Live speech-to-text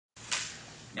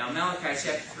Now, Malachi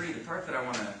chapter 3, the part that I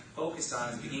want to focus on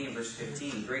is the beginning of verse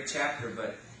 15. Great chapter,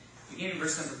 but beginning of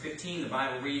verse number 15, the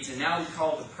Bible reads, "And now we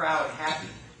call the proud happy.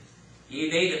 Yea,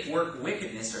 they that work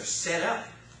wickedness are set up.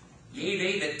 Yea,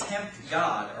 they that tempt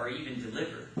God are even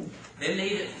delivered. Then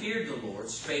they that feared the Lord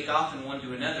spake often one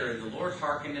to another, and the Lord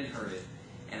hearkened and heard it.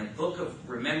 And a book of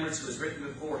remembrance was written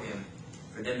before him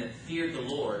for them that feared the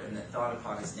Lord and that thought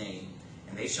upon his name.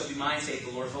 And they shall be mine, saith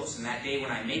the Lord of hosts, in that day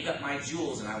when I make up my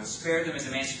jewels, and I will spare them as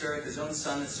a man spareth his own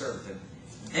son that serveth him.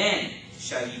 Then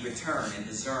shall ye return and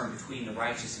discern between the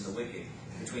righteous and the wicked,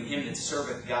 between him that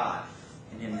serveth God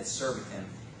and him that serveth him."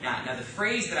 Now the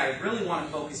phrase that I really want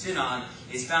to focus in on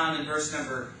is found in verse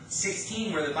number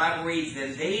 16, where the Bible reads,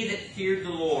 "Then they that feared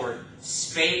the Lord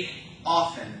spake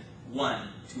often one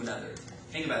to another."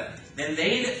 Think about it. "Then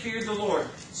they that feared the Lord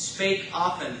spake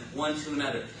often one to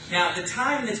another." Now, the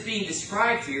time that's being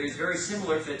described here is very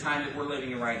similar to the time that we're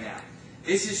living in right now.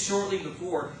 This is shortly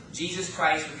before Jesus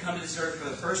Christ would come to this earth for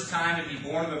the first time and be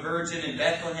born of a virgin in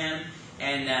Bethlehem.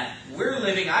 And we're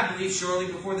living, I believe, shortly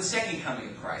before the second coming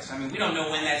of Christ. I mean, we don't know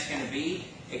when that's going to be.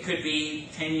 It could be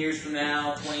 10 years from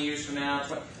now, 20 years from now.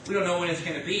 We don't know when it's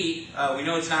going to be. We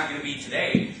know it's not going to be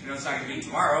today. We know it's not going to be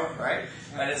tomorrow, right?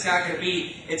 But it's not going to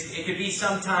be, it could be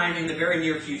sometime in the very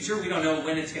near future. We don't know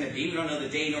when it's going to be. We don't know the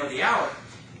day nor the hour.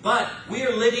 But we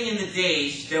are living in the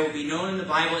days that will be known in the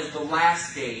Bible as the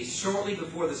last days, shortly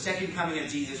before the second coming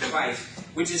of Jesus Christ,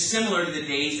 which is similar to the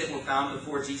days that were found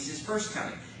before Jesus' first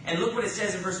coming. And look what it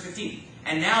says in verse 15.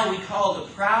 "And now we call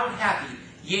the proud happy,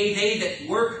 yea, they that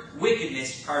work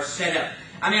wickedness are set up."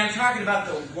 I mean, I'm talking about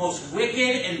the most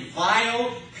wicked and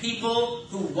vile people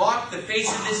who walk the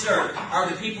face of this earth are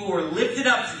the people who are lifted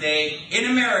up today in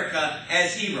America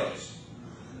as heroes.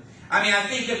 I mean, I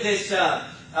think of this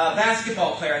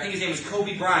basketball player. I think his name was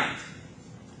Kobe Bryant.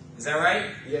 Is that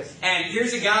right? Yes. And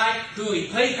here's a guy who he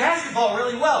plays basketball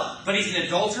really well, but he's an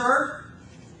adulterer.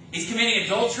 He's committing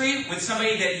adultery with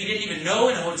somebody that he didn't even know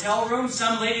in a hotel room,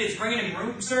 some lady that's bringing him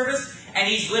room service, and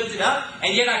he's lifted up.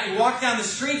 And yet I can walk down the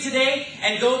street today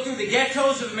and go through the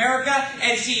ghettos of America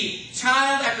and see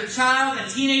child after child and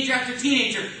teenager after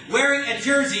teenager wearing a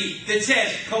jersey that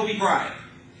says Kobe Bryant.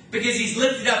 Because he's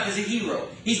lifted up as a hero.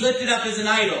 He's lifted up as an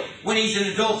idol when he's an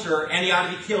adulterer and he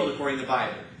ought to be killed according to the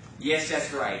Bible. Yes,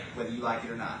 that's right, whether you like it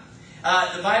or not.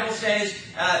 The Bible says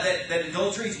that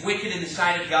adultery is wicked in the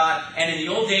sight of God, and in the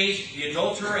old days, the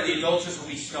adulterer and the adulteress will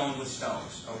be stoned with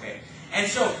stones. Okay, and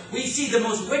so we see the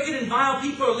most wicked and vile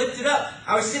people are lifted up.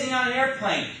 I was sitting on an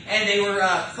airplane, and they were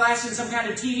flashing some kind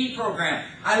of TV program.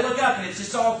 I look up, and it's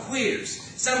just all queers.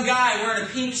 Some guy wearing a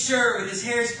pink shirt with his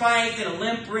hair spiked and a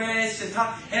limp wrist and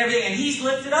everything, and he's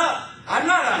lifted up. I'm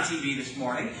not on TV this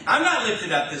morning. I'm not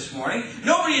lifted up this morning.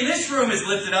 Nobody in this room is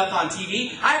lifted up on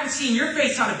TV. I haven't seen your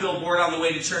face on a billboard on the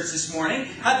way to church this morning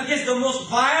because the most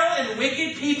vile and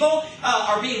wicked people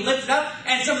are being lifted up,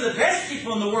 and some of the best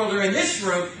people in the world are in this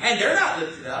room, and they're not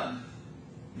lifted up.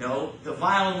 No, the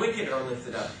vile and wicked are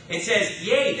lifted up. It says,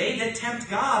 "Yea, they that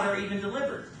tempt God are even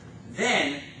delivered.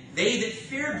 Then they that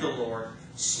feared the Lord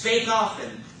spake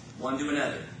often one to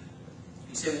another."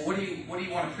 You say, "Well, what do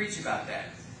you want to preach about that?"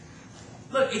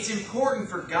 Look, it's important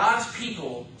for God's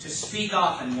people to speak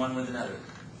often one with another.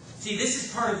 See, this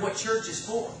is part of what church is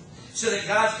for, so that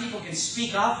God's people can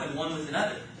speak often one with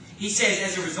another. He says,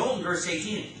 as a result, in verse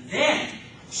 18, "Then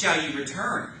shall you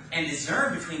return and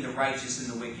discern between the righteous and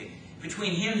the wicked,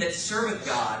 between him that serveth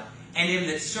God and him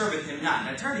that serveth him not."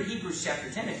 Now turn to Hebrews chapter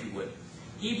 10, if you would.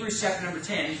 Hebrews chapter number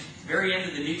 10, very end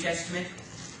of the New Testament.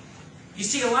 You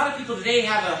see, a lot of people today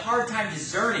have a hard time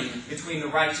discerning between the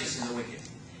righteous and the wicked.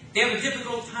 They have a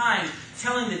difficult time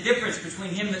telling the difference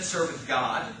between him that serveth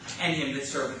God and him that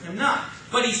serveth him not.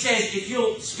 But he says, if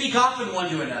you'll speak often one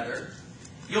to another,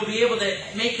 you'll be able to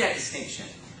make that distinction.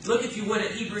 Look, if you would,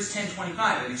 at Hebrews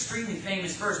 10:25, an extremely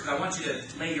famous verse, but I want you to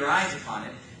lay your eyes upon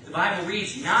it. The Bible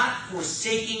reads, "Not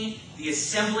forsaking the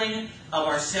assembling of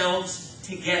ourselves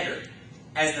together,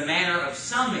 as the manner of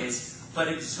some is, but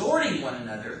exhorting one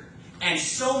another, and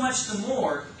so much the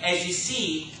more as you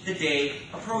see the day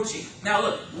approaching." Now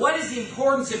look, what is the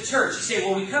importance of church? You say,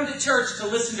 well, we come to church to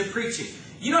listen to preaching.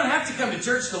 You don't have to come to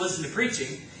church to listen to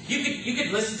preaching. You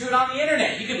could listen to it on the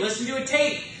internet. You could listen to a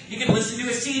tape. You can listen to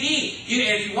a CD.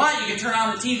 If you want, you can turn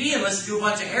on the TV and listen to a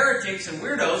bunch of heretics and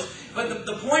weirdos. But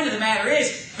the point of the matter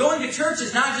is, going to church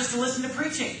is not just to listen to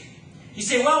preaching. You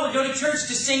say, well, we go to church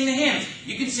to sing the hymns.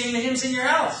 You can sing the hymns in your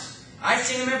house. I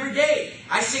sing them every day.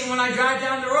 I sing when I drive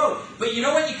down the road. But you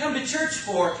know what you come to church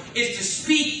for? Is to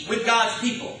speak with God's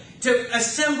people. To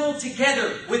assemble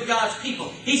together with God's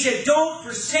people. He said, don't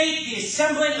forsake the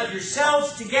assembling of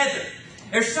yourselves together.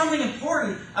 There's something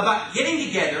important about getting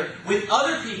together with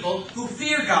other people who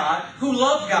fear God, who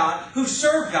love God, who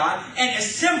serve God, and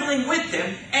assembling with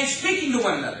them and speaking to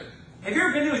one another. Have you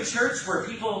ever been to a church where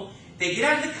people, they get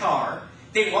out of the car,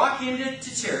 they walk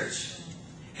into church,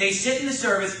 they sit in the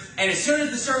service, and as soon as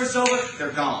the service is over,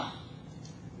 they're gone?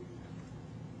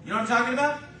 You know what I'm talking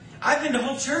about? I've been to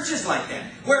whole churches like that,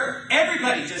 where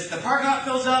everybody just, the parking lot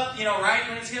fills up, right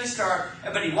when it's going to start.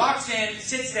 Everybody walks in,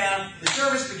 sits down, the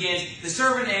service begins, the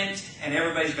sermon ends, and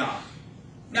everybody's gone.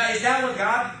 Now, is that what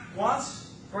God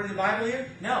wants, according to the Bible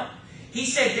here? No. He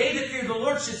said, they that fear the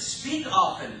Lord should speak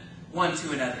often one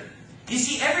to another. You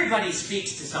see, everybody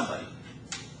speaks to somebody.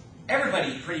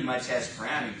 Everybody pretty much has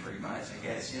friends, I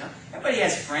guess, Everybody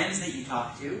has friends that you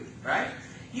talk to, right?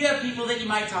 You have people that you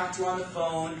might talk to on the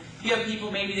phone. You have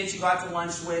people maybe that you go out to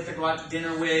lunch with or go out to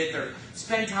dinner with or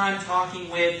spend time talking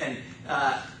with and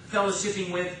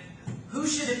fellowshipping with. Who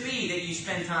should it be that you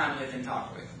spend time with and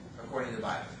talk with, according to the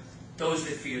Bible? Those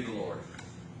that fear the Lord.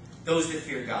 Those that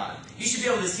fear God. You should be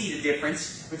able to see the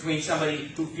difference between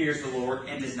somebody who fears the Lord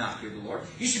and does not fear the Lord.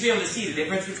 You should be able to see the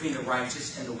difference between the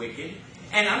righteous and the wicked.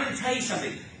 And I'm going to tell you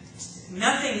something.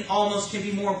 Nothing almost can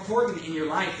be more important in your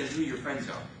life than who your friends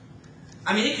are.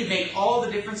 I mean, it could make all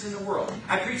the difference in the world.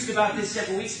 I preached about this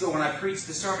several weeks ago when I preached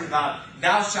the sermon about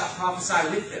thou shalt prophesy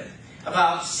with them.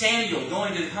 About Samuel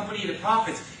going to the company of the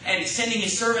prophets and sending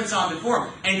his servants on before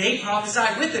him. And they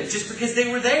prophesied with them just because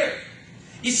they were there.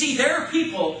 You see, there are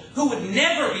people who would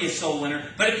never be a soul winner,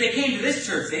 but if they came to this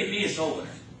church, they'd be a soul winner.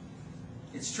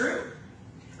 It's true.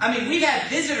 I mean, we've had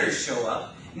visitors show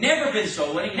up, never been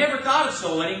soul winning, never thought of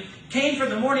soul winning, came from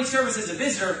the morning service as a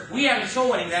visitor. We had a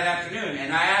soul winning that afternoon.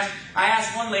 And I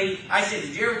asked one lady, I said,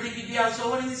 did you ever think you'd be out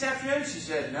soul winning this afternoon? She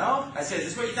said, no. I said, is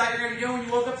this what you thought you were going to be doing when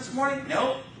you woke up this morning?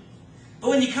 No. But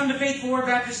when you come to Faithful Word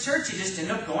Baptist Church, you just end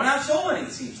up going out soul winning,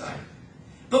 it seems like.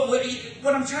 But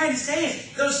what I'm trying to say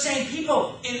is, those same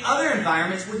people in other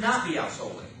environments would not be out soul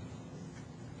winning.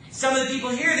 Some of the people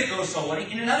here that go soul winning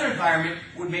in another environment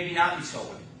would maybe not be soul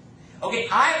winning. Okay,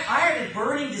 I had a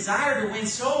burning desire to win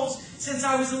souls since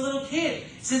I was a little kid.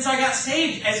 Since I got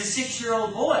saved as a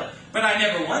 6-year-old boy. But I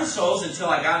never won souls until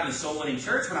I got in a soul-winning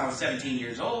church when I was 17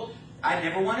 years old. I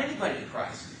never won anybody to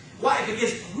Christ. Why?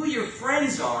 Because who your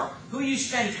friends are, who you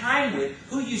spend time with,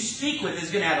 who you speak with is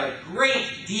going to have a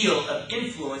great deal of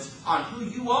influence on who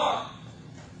you are.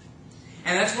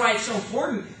 And that's why it's so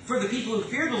important for the people who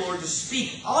fear the Lord to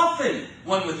speak often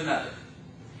one with another.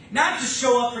 Not just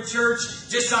show up for church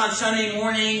just on Sunday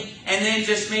morning and then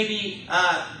just maybe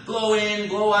blow in,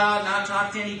 blow out, not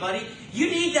talk to anybody. You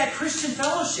need that Christian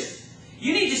fellowship.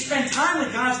 You need to spend time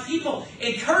with God's people,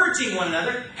 encouraging one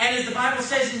another, and as the Bible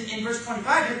says in verse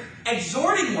 25 here,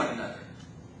 exhorting one another.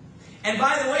 And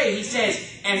by the way, he says,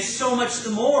 and so much the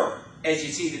more as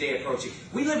you see the day approaching.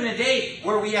 We live in a day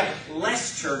where we have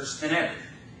less church than ever.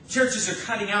 Churches are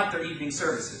cutting out their evening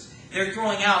services. They're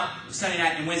throwing out Sunday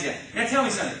night and Wednesday night. Now tell me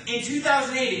something. In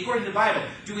 2008, according to the Bible,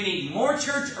 do we need more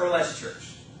church or less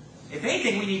church? If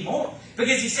anything, we need more.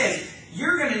 Because he says,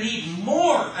 you're going to need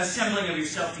more assembling of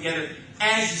yourself together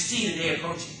as you see the day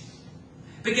approaching.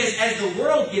 Because as the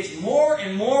world gets more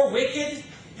and more wicked,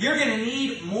 you're going to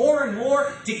need more and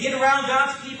more to get around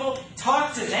God's people,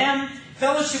 talk to them,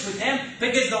 fellowship with them,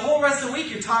 because the whole rest of the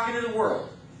week you're talking to the world.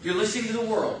 You're listening to the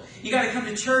world. You've got to come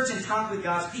to church and talk with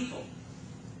God's people.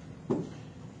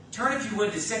 Turn, if you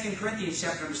would, to 2 Corinthians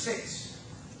chapter number 6.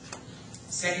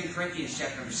 2 Corinthians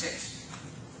chapter number 6.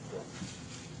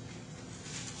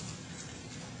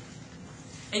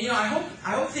 And I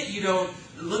hope that you don't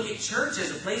look at church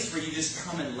as a place where you just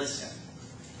come and listen.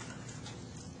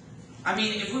 I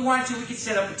mean, if we wanted to, we could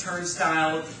set up a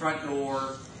turnstile at the front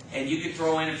door, and you could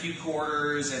throw in a few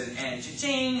quarters and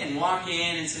cha-ching, and walk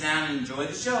in and sit down and enjoy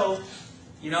the show.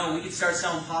 We could start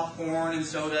selling popcorn and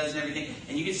sodas and everything,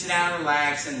 and you could sit down and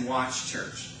relax and watch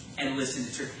church and listen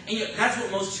to church. And that's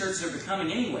what most churches are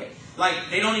becoming anyway. Like,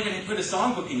 they don't even put a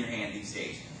songbook in your hand these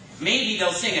days. Maybe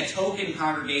they'll sing a token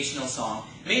congregational song.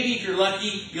 Maybe if you're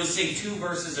lucky, you'll sing 2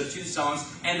 verses of 2 songs,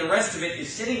 and the rest of it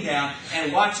is sitting down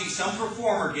and watching some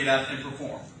performer get up and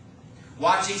perform.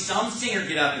 Watching some singer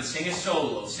get up and sing a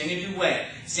solo, sing a duet,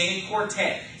 sing a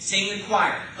quartet, sing the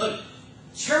choir. Look,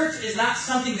 church is not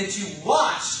something that you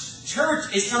watch.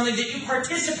 Church is something that you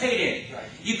participate in. Right.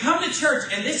 You come to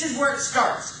church, and this is where it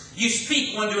starts. You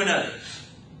speak one to another.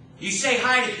 You say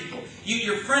hi to people.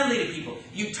 You're friendly to people.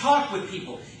 You talk with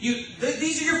people.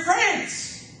 These are your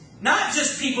friends. Not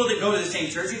just people that go to the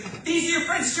same church. These are your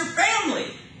friends. It's your family.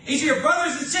 These are your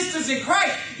brothers and sisters in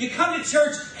Christ. You come to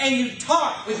church and you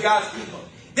talk with God's people.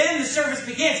 Then the service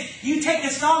begins. You take the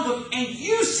songbook and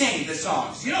you sing the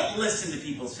songs. You don't listen to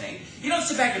people sing. You don't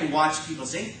sit back and watch people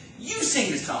sing. You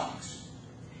sing the songs.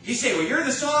 You say, well, you're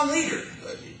the song leader.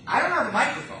 I don't have a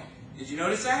microphone. Did you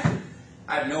notice that?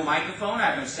 I have no microphone. I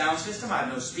have no sound system. I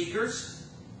have no speakers.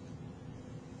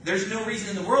 There's no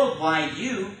reason in the world why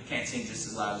you can't sing just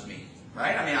as loud as me.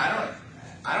 Right? I mean,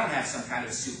 I don't have some kind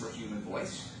of superhuman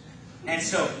voice. And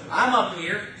so I'm up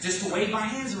here just to wave my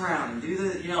hands around and do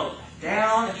the,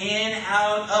 down, in,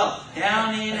 out, up.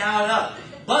 Down, in, out, up.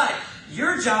 But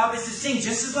your job is to sing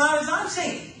just as loud as I'm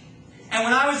singing. And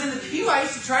when I was in the pew, I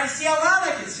used to try to see how loud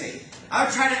I could sing. I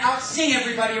would try to out-sing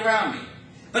everybody around me.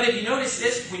 But if you notice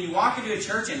this, when you walk into a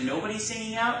church and nobody's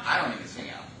singing out, I don't even sing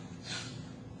out.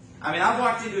 I mean, I've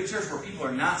walked into a church where people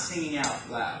are not singing out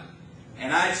loud.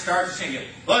 And I'd start to sing it.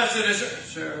 Blessed is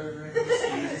assurance,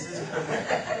 Jesus is coming.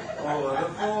 Oh,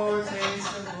 the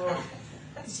foretaste of the Lord.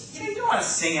 You don't want to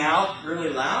sing out really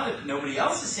loud if nobody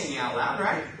else is singing out loud,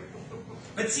 right?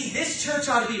 But see, this church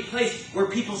ought to be a place where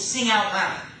people sing out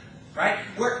loud. Right?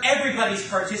 Where everybody's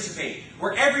participating.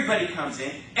 Where everybody comes in,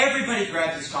 everybody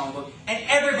grabs a songbook, and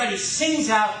everybody sings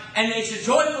out and makes a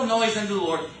joyful noise unto the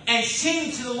Lord, and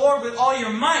sing to the Lord with all your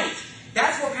might.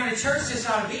 That's what kind of church this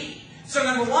ought to be. So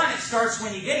number one, it starts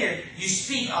when you get here. You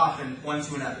speak often one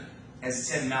to another, as it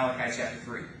said in Malachi chapter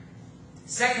 3.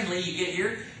 Secondly, you get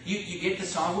here, you get the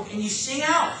songbook, and you sing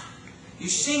out. You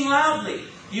sing loudly.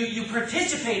 You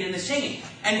participate in the singing.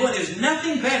 And boy, there's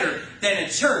nothing better than a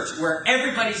church where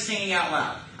everybody's singing out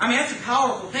loud. I mean, that's a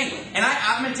powerful thing. And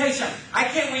I'm going to tell you something. I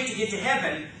can't wait to get to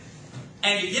heaven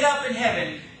and to get up in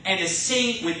heaven and to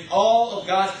sing with all of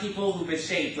God's people who've been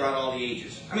saved throughout all the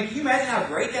ages. I mean, can you imagine how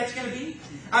great that's going to be?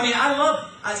 I mean,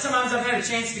 sometimes I've had a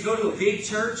chance to go to a big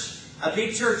church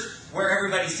where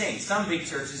everybody sings. Some big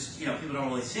churches, people don't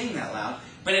really sing that loud.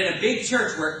 But at a big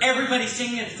church where everybody's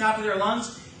singing at the top of their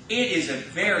lungs, it is a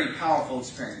very powerful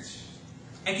experience.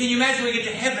 And can you imagine when we get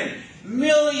to heaven,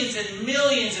 millions and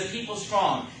millions of people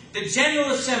strong, the General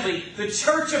Assembly, the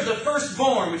church of the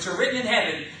firstborn, which are written in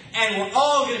heaven, and we're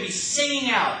all going to be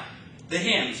singing out the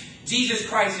hymns, Jesus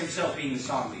Christ Himself being the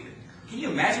song leader. Can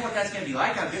you imagine what that's going to be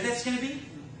like, how good that's going to be?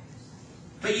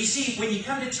 But you see, when you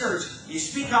come to church, you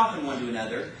speak often one to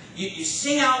another, you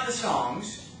sing out the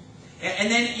songs,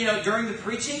 and then, during the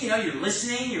preaching, you're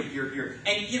listening,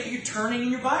 you're turning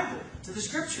in your Bible to the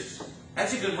Scriptures.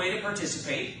 That's a good way to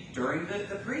participate during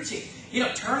the preaching.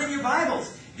 Turn in your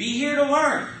Bibles. Be here to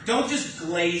learn. Don't just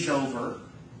glaze over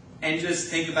and just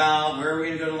think about where we're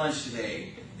going to go to lunch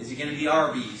today. Is it going to be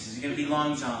Arby's? Is it going to be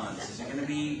Long John's? Is it going to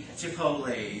be Chipotle?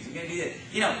 Is it going to be this?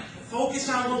 Focus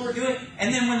on what we're doing.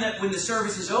 And then when the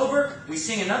service is over, we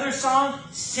sing another song,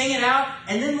 sing it out,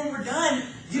 and then when we're done,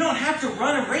 you don't have to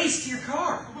run a race to your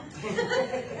car.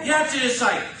 You have to just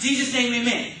Jesus name,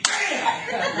 amen.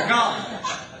 Bam! You're gone.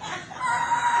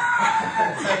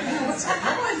 What's that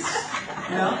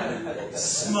noise?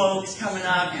 Smoke's coming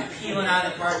up, you're peeling out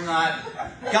of the parking lot.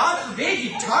 God forbid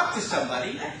you talk to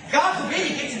somebody. God forbid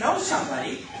you get to know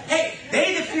somebody. Hey,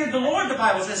 they that feared the Lord, the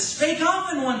Bible says, spake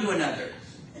often one to another.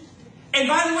 And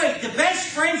by the way, the best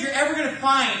friends you're ever going to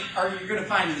find are you're going to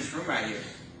find in this room right here.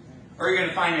 Or you're going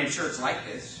to find in a church like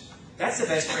this. That's the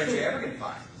best friends you're ever going to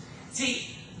find.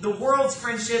 See, the world's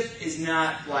friendship is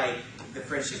not like the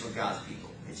friendship of God's people.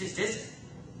 It just isn't.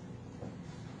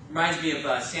 Reminds me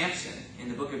of Samson in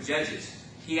the book of Judges.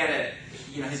 He had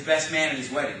his best man at his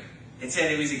wedding. It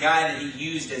said it was a guy that he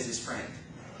used as his friend.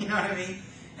 You know what I mean?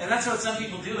 And that's what some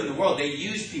people do in the world. They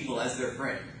use people as their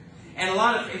friend. And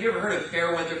have you ever heard of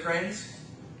fair weather friends?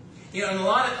 And a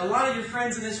lot of your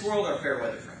friends in this world are fair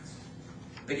weather friends.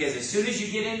 Because as soon as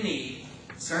you get in need,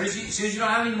 as soon as you don't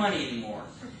have any money anymore,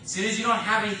 as soon as you don't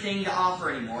have anything to offer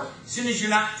anymore, as soon as you're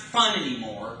not fun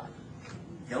anymore,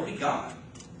 they'll be gone.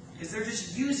 Because they're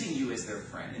just using you as their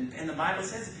friend. And the Bible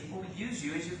says that people will use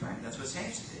you as your friend. That's what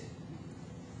Samson did.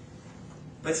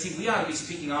 But see, we ought to be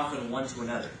speaking often one to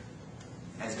another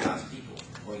as God's people,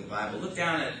 according to the Bible. Look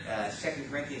down at 2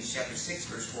 Corinthians chapter 6,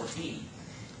 verse 14.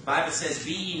 The Bible says,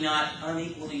 be ye not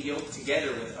unequally yoked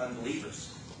together with unbelievers.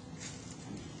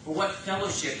 For what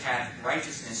fellowship hath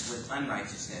righteousness with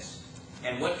unrighteousness?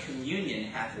 And what communion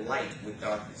hath light with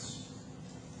darkness?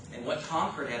 And what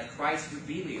concord hath Christ with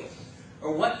Belial?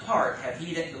 Or what part hath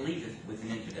he that believeth with an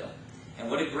infidel?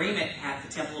 And what agreement hath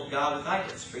the temple of God with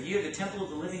idols? For ye are the temple of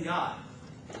the living God.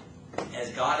 As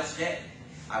God hath said,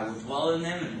 I will dwell in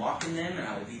them and walk in them, and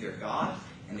I will be their God,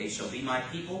 and they shall be my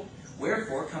people.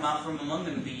 Wherefore come out from among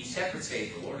them and be ye separate,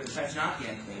 saith the Lord, and touch not the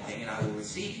unclean thing, and I will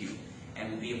receive you, and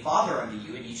will be a father unto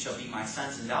you, and ye shall be my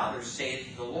sons and daughters,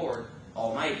 saith the Lord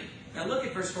Almighty. Now look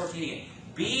at verse 14 again.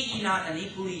 Be ye not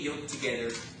unequally yoked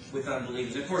together with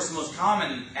unbelievers. Of course, the most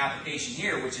common application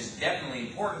here, which is definitely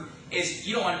important, is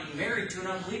you don't want to be married to an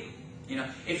unbeliever. You know,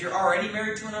 if you're already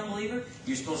married to an unbeliever,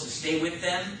 you're supposed to stay with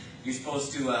them. You're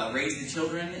supposed to raise the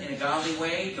children in a godly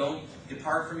way. Don't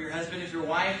depart from your husband if you're a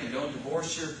wife, and don't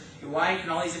divorce your wife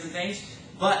and all these different things.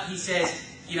 But he says,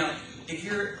 you know, if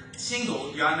you're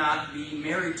single, you ought not be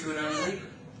married to an unbeliever.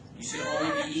 You should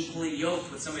only be equally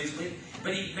yoked with somebody who's believing.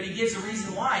 But he gives a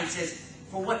reason why. He says,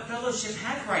 for what fellowship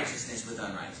hath righteousness with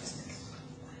unrighteousness?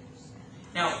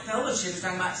 Now, fellowship is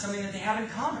talking about something that they have in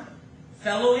common.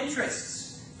 Fellow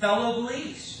interests, fellow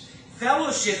beliefs.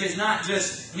 Fellowship is not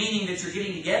just meaning that you're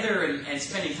getting together and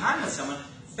spending time with someone.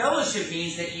 Fellowship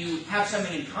means that you have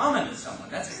something in common with someone.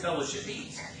 That's what fellowship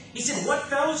means. He said, what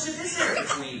fellowship is there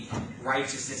between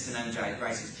righteousness and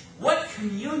unrighteousness? What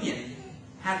communion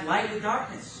hath light with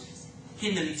darkness?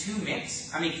 Can the two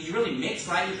mix? I mean, can you really mix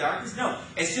light with darkness? No.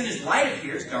 As soon as light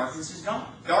appears, darkness is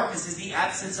gone. Darkness is the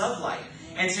absence of light.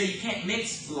 And so you can't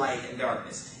mix light and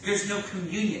darkness. There's no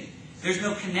communion. There's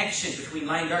no connection between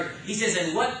light and darkness. He says,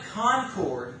 and what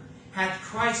concord hath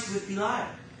Christ with Belial?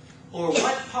 Or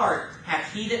what part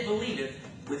hath he that believeth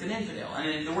with an infidel?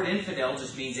 And the word infidel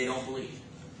just means they don't believe.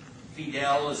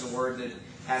 Fidel is a word that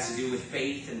has to do with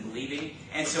faith and believing.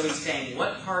 And so he's saying,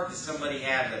 what part does somebody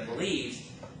have that believes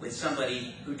with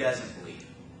somebody who doesn't believe?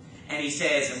 And he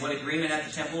says, and what agreement hath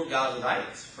the temple of God with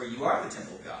idols? For you are the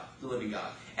temple of God, the living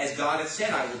God. As God hath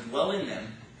said, I will dwell in them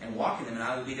and walk in them, and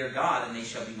I will be their God, and they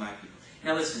shall be my people.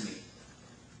 Now listen to me.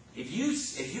 If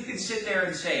you can sit there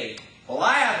and say, well,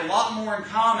 I have a lot more in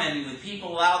common with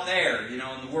people out there, you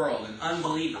know, in the world, and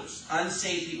unbelievers,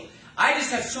 unsaved people. I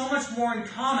just have so much more in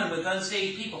common with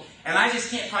unsaved people, and I just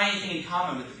can't find anything in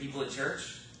common with the people at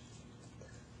church.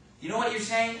 You know what you're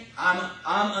saying? I'm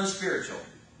unspiritual.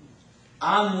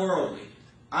 I'm worldly.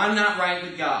 I'm not right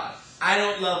with God. I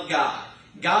don't love God.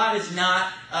 God is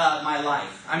not my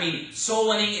life. I mean, soul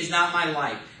winning is not my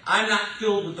life. I'm not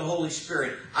filled with the Holy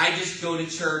Spirit. I just go to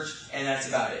church, and that's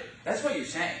about it. That's what you're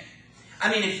saying.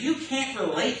 I mean, if you can't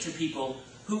relate to people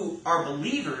who are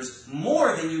believers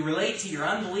more than you relate to your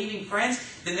unbelieving friends,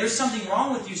 then there's something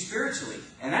wrong with you spiritually.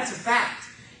 And that's a fact.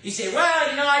 You say, well,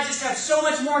 you know, I just have so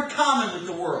much more in common with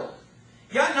the world.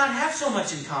 You ought not have so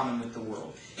much in common with the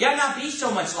world. You ought not be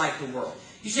so much like the world.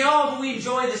 You say, oh, but we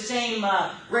enjoy the same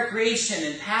recreation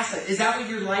and pastime. Is that what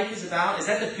your life is about? Is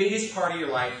that the biggest part of your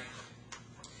life?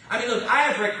 I mean, look, I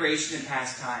have recreation and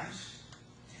pastimes.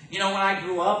 You know, when I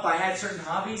grew up, I had certain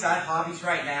hobbies. I have hobbies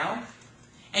right now.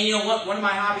 And you know what? One of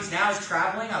my hobbies now is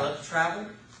traveling. I love to travel.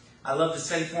 I love to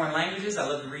study foreign languages. I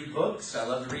love to read books. I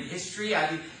love to read history.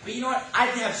 But you know what? I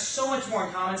have so much more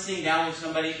in common sitting down with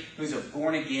somebody who's a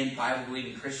born-again,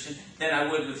 Bible-believing Christian than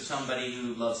I would with somebody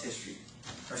who loves history,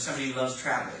 or somebody who loves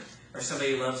traveling, or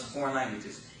somebody who loves foreign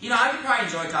languages. You know, I could probably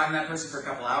enjoy talking to that person for a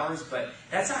couple hours, but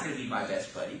that's not going to be my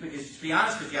best buddy, because to be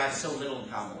honest with you, I have so little in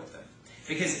common with them.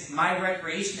 Because my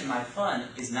recreation and my fun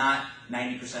is not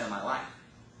 90% of my life.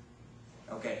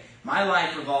 Okay? My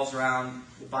life revolves around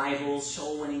the Bible,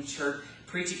 soul-winning, church,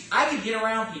 preaching. I could get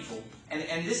around people,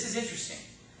 and this is interesting.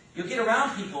 You'll get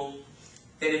around people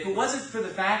that if it wasn't for the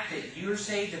fact that you're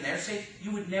saved and they're saved,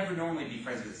 you would never normally be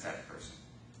friends with this type of person.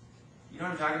 You know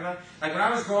what I'm talking about? Like when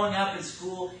I was growing up in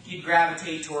school, you'd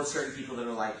gravitate towards certain people that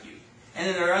are like you. And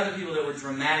then there are other people that were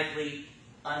dramatically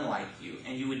unlike you,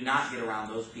 and you would not get around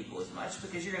those people as much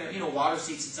because you're going to, you know, water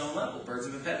seeks its own level. Birds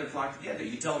of a feather flock together.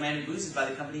 You can tell a man who boozes by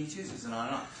the company he chooses, and on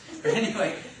and on. But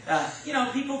anyway, you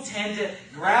know, people tend to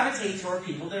gravitate toward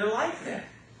people that are like them.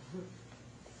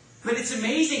 But it's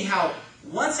amazing how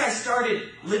once I started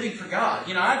living for God,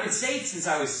 you know, I've been saved since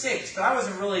I was 6, but I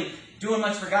wasn't really doing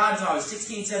much for God until I was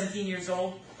 16, 17 years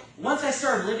old. Once I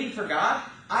started living for God,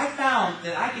 I found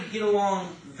that I could get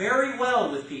along very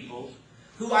well with people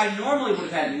who I normally would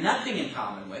have had nothing in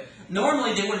common with.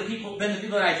 Normally, they would have been the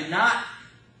people that I did not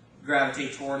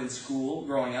gravitate toward in school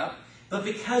growing up. But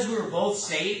because we were both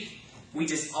saved, we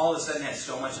just all of a sudden had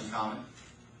so much in common.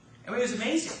 I mean, it was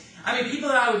amazing. I mean, people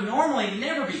that I would normally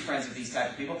never be friends with these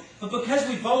type of people, but because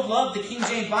we both loved the King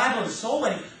James Bible and soul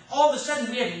winning, all of a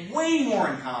sudden we had way more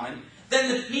in common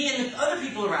than me and the other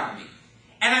people around me.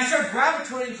 And I started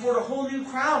gravitating toward a whole new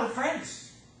crowd of friends.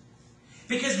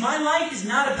 Because my life is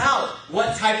not about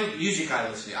what type of music I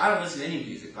listen to. I don't listen to any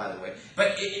music, by the way.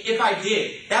 But if I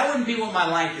did, that wouldn't be what my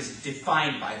life is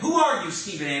defined by. Who are you,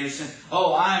 Steven Anderson?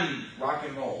 Oh, I'm rock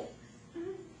and roll.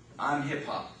 I'm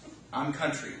hip-hop. I'm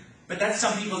country. But that's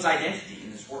some people's identity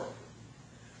in this world.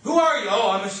 Who are you?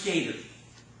 Oh, I'm a skater.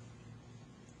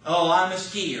 Oh, I'm a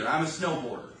skier. I'm a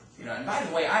snowboarder. You know, and by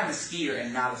the way, I'm a skier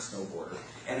and not a snowboarder.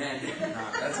 And then,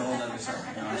 that's a whole other sermon.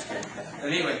 No, I'm just kidding.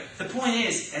 But anyway, the point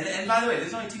is, and by the way,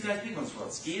 there's only two types of people in this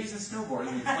world, skiers and snowboarders,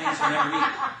 and your plans will never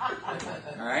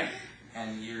meet. Alright?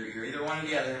 And you're either one or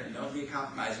the other, and don't be a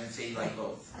compromiser and say you like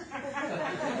both.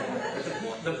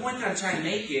 But the point that I'm trying to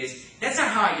make is, that's not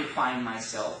how I define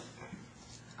myself.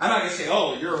 I'm not going to say,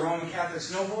 oh, you're a Roman Catholic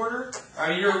snowboarder?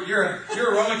 Or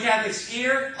you're a Roman Catholic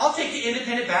skier? I'll take the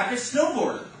independent Baptist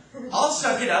snowboarder. I'll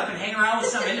suck it up and hang around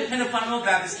with some independent fundamental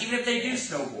Baptists, even if they do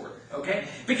snowboard. Okay?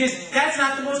 Because that's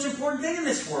not the most important thing in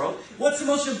this world. What's the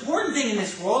most important thing in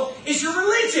this world is your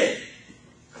religion.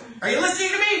 Are you listening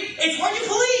to me? It's what you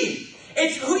believe.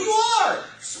 It's who you are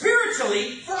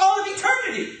spiritually for all of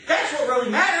eternity. That's what really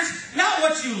matters, not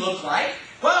what you look like.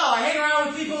 Well, I hang around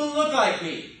with people who look like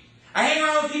me. I hang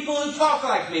around with people who talk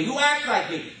like me, who act like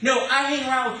me. No, I hang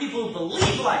around with people who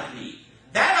believe like me.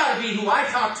 That ought to be who I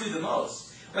talk to the most.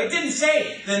 But it didn't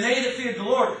say, then they that feared the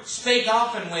Lord spake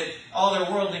often with all their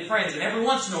worldly friends. And every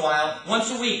once in a while, once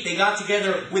a week, they got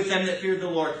together with them that feared the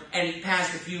Lord and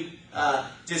passed a few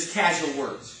just casual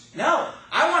words. No,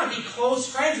 I want to be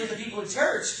close friends with the people of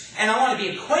church. And I want to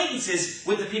be acquaintances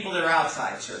with the people that are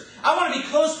outside church. I want to be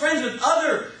close friends with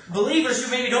other believers who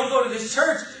maybe don't go to this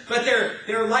church, but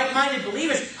they're like-minded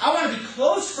believers. I want to be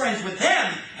close friends with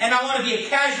them, and I want to be a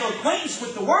casual acquaintance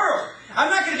with the world. I'm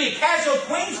not going to be a casual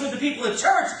acquaintance with the people at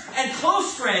church and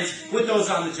close friends with those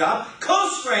on the job,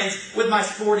 close friends with my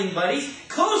sporting buddies,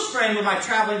 close friend with my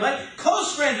traveling buddy,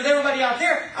 close friends with everybody out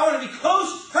there. I want to be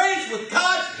close friends with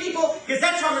God's people because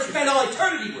that's who I'm going to spend all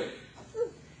eternity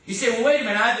with. You say, well, wait a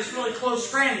minute, I have this really close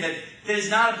friend that is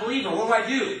not a believer. What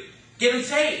do? Get them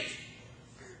saved.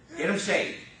 Get them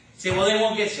saved. You say, well, they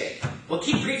won't get saved. Well,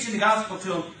 keep preaching the gospel to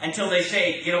them until they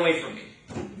say, get away from me.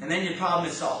 And then your problem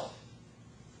is solved.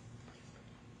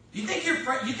 You think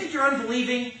your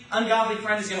unbelieving, ungodly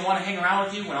friend is going to want to hang around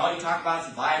with you when all you talk about is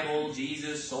the Bible,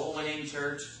 Jesus, soul-winning,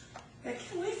 church? Get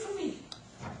away from me.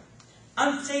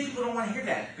 Unsaved people don't want to hear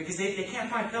that because they can't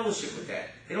find fellowship with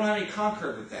that. They don't have any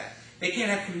concord with that. They can't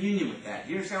have communion with that.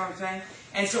 You understand what I'm saying?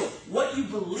 And so, what you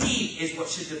believe is what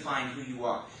should define who you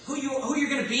are. Who you're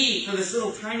going to be for this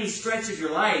little tiny stretch of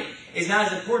your life is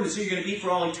not as important as who you're going to be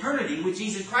for all eternity with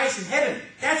Jesus Christ in heaven.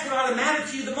 That's what ought to matter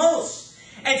to you the most.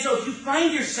 And so if you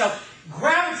find yourself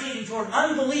gravitating toward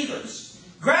unbelievers,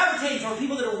 gravitating toward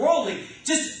people that are worldly,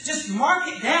 just mark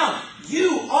it down.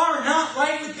 You are not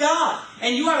right with God.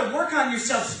 And you ought to work on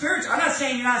yourself spiritually. I'm not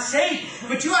saying you're not saved,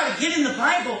 but you ought to get in the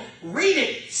Bible, read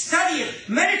it, study it,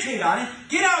 meditate on it,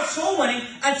 get out soul winning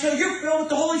until you're filled with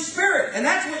the Holy Spirit. And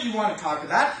that's what you want to talk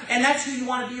about, and that's who you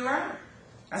want to be around.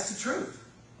 That's the truth.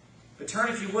 But turn,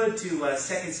 if you would, to 2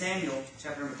 Samuel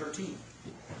chapter number 13.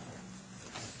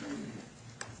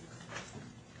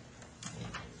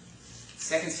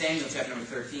 2 Samuel chapter number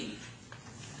 13.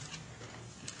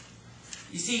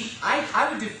 You see, I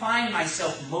would define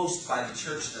myself most by the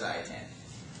church that I attend.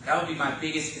 That would be my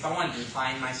biggest, if I wanted to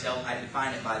define myself, I'd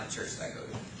define it by the church that I go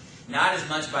to. Not as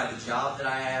much by the job that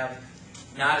I have,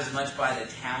 not as much by the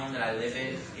town that I live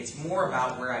in. It's more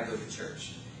about where I go to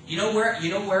church. You know where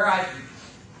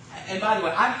and by the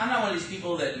way, I'm not one of these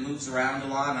people that moves around a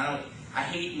lot. I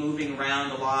hate moving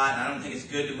around a lot, and I don't think it's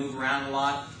good to move around a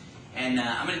lot. And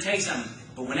I'm going to tell you something.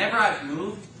 But whenever I've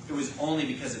moved, it was only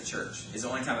because of church. It's the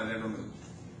only time I've ever moved.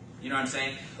 You know what I'm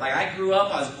saying? Like, I grew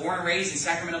up, I was born and raised in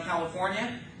Sacramento,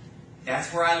 California.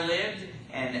 That's where I lived,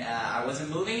 and I wasn't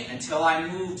moving until I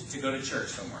moved to go to church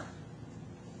somewhere.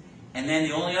 And then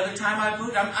the only other time I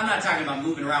moved, I'm not talking about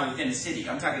moving around within the city.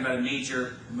 I'm talking about a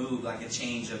major move, like a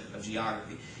change of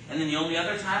geography. And then the only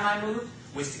other time I moved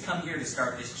was to come here to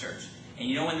start this church. And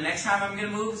you know when the next time I'm going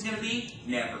to move is going to be?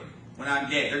 Never. When I'm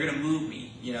dead, they're going to move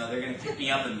me. You know, they're going to pick me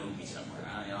up and move me somewhere.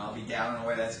 I'll be down on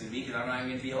where that's going to be because I'm not even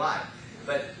going to be alive.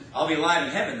 But I'll be alive in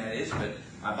heaven, that is, but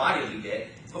my body will be dead.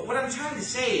 But what I'm trying to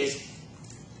say is,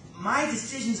 my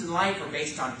decisions in life are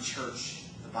based on church,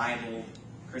 the Bible,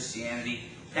 Christianity.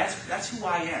 That's who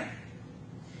I am.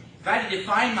 If I had to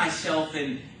define myself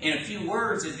in a few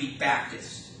words, it'd be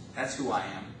Baptist. That's who I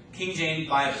am. King James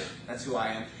Bible. That's who I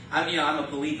am. I'm a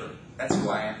believer. That's who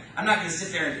I am. I'm not going to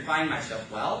sit there and define myself.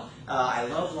 Well, I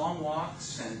love long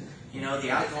walks and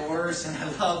the outdoors, and I'm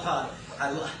 5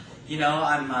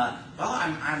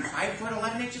 foot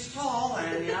 11 inches tall,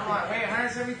 and I weigh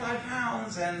 175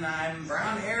 pounds, and I'm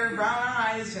brown hair, brown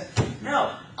eyes.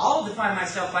 No, I'll define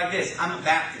myself like this. I'm a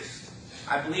Baptist.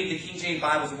 I believe the King James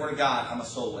Bible is the Word of God. I'm a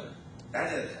soul winner.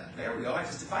 There we go. I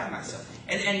just defined myself.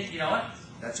 And you know what?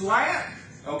 That's who I am.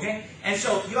 Okay? And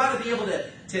so you ought to be able to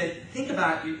think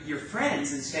about your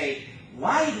friends and say,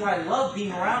 why do I love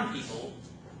being around people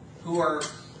who are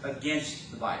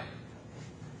against the Bible?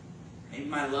 Maybe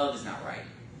my love is not right.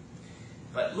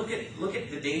 But look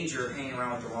at the danger of hanging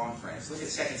around with the wrong friends. Look at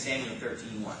 2 Samuel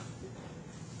 13:1.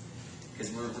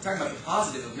 Because we're talking about the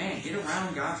positive of, man, get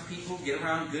around God's people, get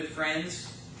around good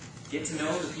friends, get to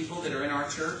know the people that are in our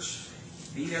church,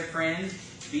 be their friend,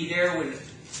 be there when you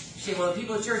say, well, the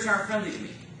people at church aren't friendly to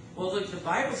me. Well, look, the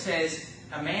Bible says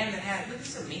a man that had, look,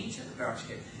 this is a mean church.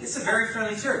 This is a very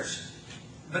friendly church.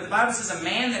 But the Bible says a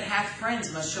man that hath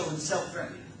friends must show himself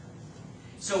friendly.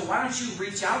 So why don't you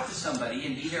reach out to somebody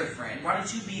and be their friend? Why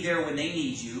don't you be there when they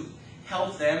need you,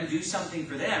 help them, do something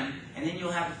for them, and then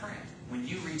you'll have a friend. When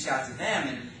you reach out to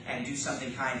them and do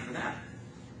something kind for them.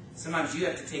 Sometimes you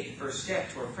have to take the first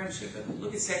step toward friendship. But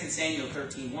look at 2 Samuel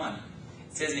 13:1.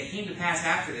 It says, and it came to pass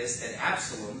after this that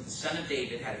Absalom, the son of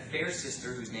David, had a fair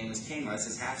sister whose name was Tamar, that's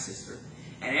his half-sister.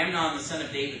 And Amnon, the son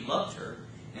of David, loved her.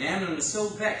 And Amnon was so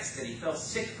vexed that he fell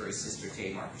sick for his sister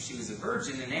Tamar, for she was a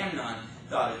virgin, and Amnon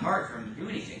thought it hard for him to do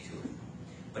anything to her.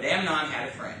 But Amnon had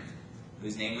a friend,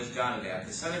 whose name was Jonadab,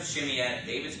 the son of Shimeah,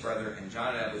 David's brother, and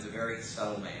Jonadab was a very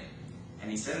subtle man. And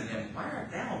he said unto him, why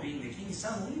art thou, being the king's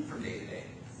son, lean from day to day?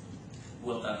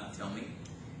 Wilt thou not tell me?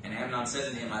 And Amnon said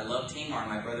unto him, I love Tamar,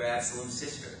 my brother Absalom's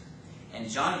sister. And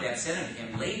Jonadab said unto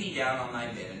him, lay thee down on thy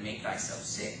bed, and make thyself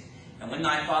sick. And when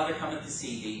thy father cometh to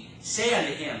see thee, say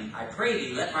unto him, I pray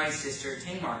thee, let my sister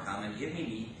Tamar come, and give me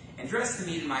meat, and dress the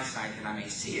meat in my sight, that I may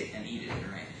see it, and eat it in the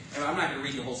rain. And I'm not going to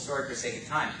read the whole story for sake of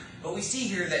time. But we see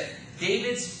here that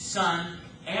David's son,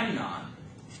 Amnon,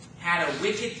 had a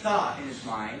wicked thought in his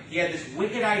mind. He had this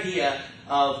wicked idea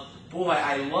of, boy,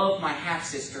 I love my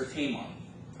half-sister Tamar.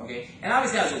 Okay? And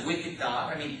obviously that was a wicked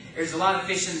thought. I mean, there's a lot of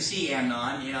fish in the sea,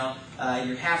 Amnon. You know,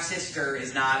 your half-sister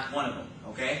is not one of them.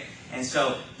 Okay? And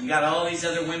so you got all these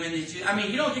other women that you... I mean,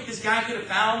 you don't think this guy could have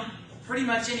found pretty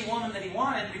much any woman that he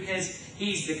wanted because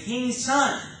he's the king's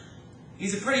son.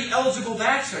 He's a pretty eligible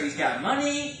bachelor. He's got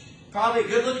money, probably a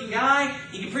good-looking guy.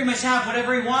 He could pretty much have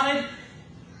whatever he wanted.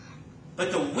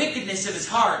 But the wickedness of his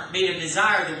heart made him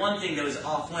desire the one thing that was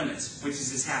off limits, which is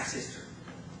his half-sister.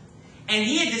 And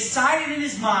he had decided in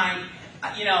his mind,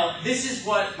 you know, this is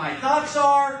what my thoughts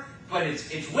are, but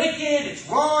it's wicked, it's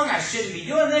wrong, I shouldn't be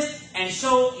doing this. And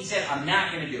so he said, I'm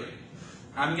not going to do it.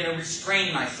 I'm going to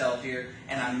restrain myself here,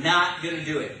 and I'm not going to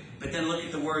do it. But then look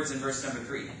at the words in verse number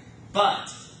 3.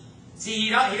 But, see,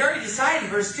 he'd already decided in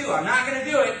verse 2, I'm not going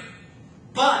to do it,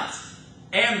 but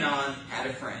Amnon had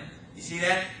a friend. You see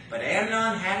that? But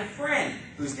Amnon had a friend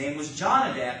whose name was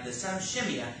Jonadab, the son of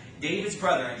Shimeah, David's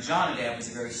brother, and Jonadab was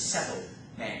a very settled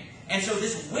man. And so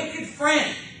this wicked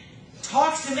friend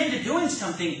talks him into doing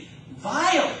something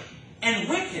vile and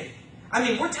wicked. I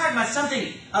mean, we're talking about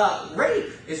something,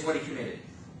 rape is what he committed.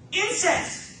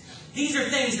 Incest. These are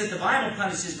things that the Bible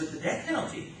punishes with the death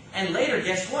penalty. And later,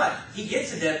 guess what? He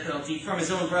gets a death penalty from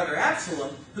his own brother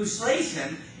Absalom, who slays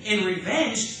him in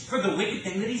revenge for the wicked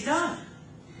thing that he's done.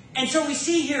 And so we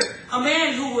see here a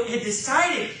man who had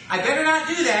decided, I better not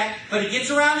do that, but he gets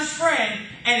around his friend,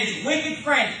 and his wicked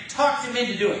friend talks him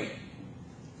into doing it.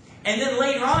 And then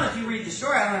later on, if you read the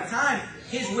story, I don't have time,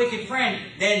 his wicked friend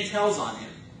then tells on him.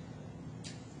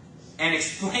 And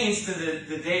explains to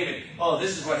the David, oh,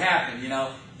 this is what happened, you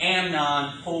know.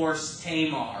 Amnon forced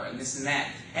Tamar, and this and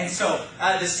that. And so,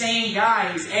 the same guy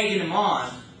who's egging him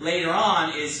on, later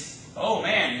on, is, oh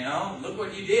man, you know, look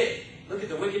what you did. Look at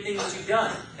the wicked thing that you've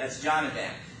done. That's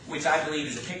Jonadab, which I believe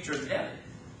is a picture of the devil.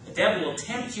 The devil will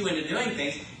tempt you into doing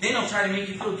things, then he'll try to make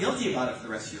you feel guilty about it for the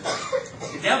rest of your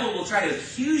life. The devil will try to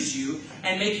accuse you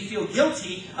and make you feel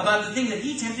guilty about the thing that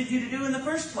he tempted you to do in the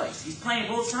first place. He's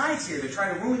playing both sides here to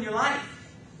try to ruin your life.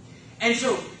 And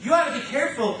so, you ought to be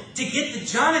careful to get the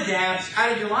Jonadabs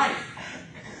out of your life.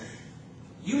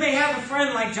 You may have a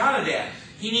friend like Jonadab.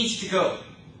 He needs to go.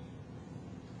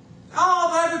 Oh,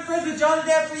 but I've been friends with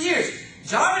Jonadab for years.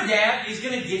 Jonadab is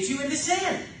going to get you into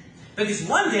sin. Because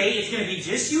one day, it's going to be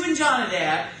just you and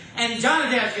Jonadab, and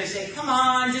Jonadab's going to say, come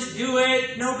on, just do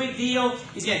it, no big deal.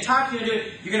 He's going to talk you into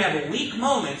it. You're going to have a weak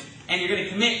moment, and you're going to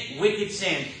commit wicked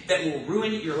sin that will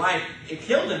ruin your life. It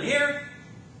killed him here.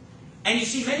 And you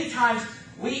see, many times,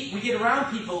 we get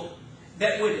around people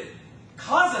that would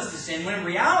cause us to sin, when in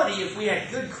reality, if we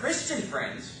had good Christian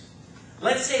friends,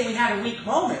 let's say we had a weak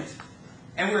moment,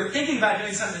 and we were thinking about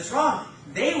doing something that's wrong,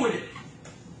 they would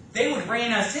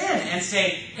rein us in and say,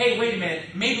 hey, wait a minute,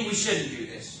 maybe we shouldn't do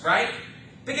this, right?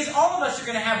 Because all of us are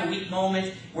going to have a weak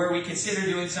moment where we consider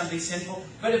doing something sinful,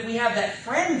 but if we have that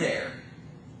friend there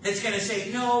that's going to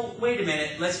say, no, wait a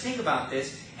minute, let's think about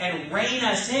this, and rein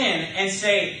us in and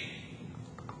say,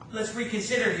 let's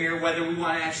reconsider here whether we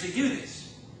want to actually do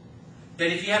this.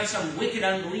 That if you have some wicked,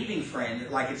 unbelieving friend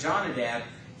like a Jonadab,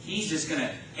 he's just going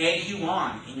to egg you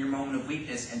on in your moment of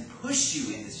weakness and push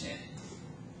you into sin.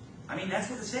 I mean, that's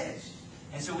what it says.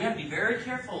 And so we have to be very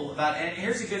careful about, and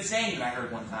here's a good saying that I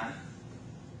heard one time.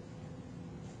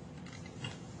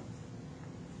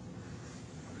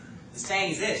 The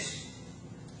saying is this: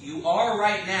 you are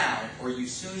right now, or you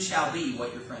soon shall be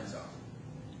what your friends are.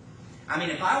 I mean,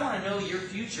 if I want to know your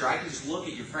future, I can just look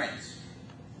at your friends.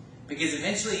 Because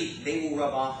eventually, they will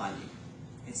rub off on you.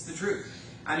 It's the truth.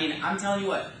 I mean, I'm telling you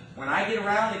what, when I get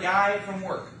around a guy from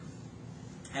work,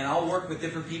 and I'll work with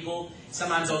different people,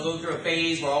 sometimes I'll go through a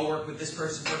phase where I'll work with this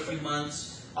person for a few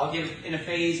months, I'll get in a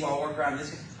phase where I'll work around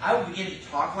this, I will begin to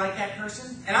talk like that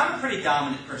person. And I'm a pretty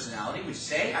dominant personality, would you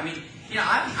say? I mean, you know,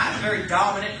 I'm a very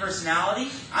dominant personality.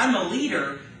 I'm a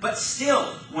leader, but still,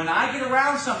 when I get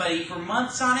around somebody for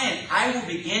months on end, I will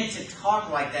begin to talk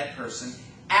like that person,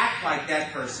 act like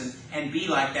that person, and be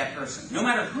like that person. No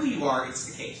matter who you are, it's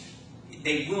the case.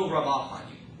 They will rub off on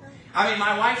you. I mean,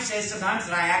 my wife says sometimes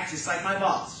that I act just like my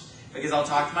boss, because I'll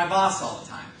talk to my boss all the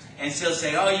time. And she'll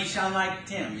say, oh, you sound like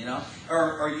Tim, you know,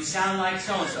 or you sound like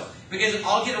so-and-so. Because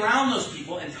I'll get around those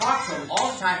people and talk to them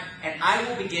all the time, and I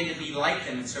will begin to be like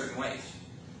them in certain ways.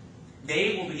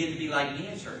 They will begin to be like me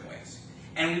in certain ways.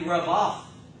 And we rub off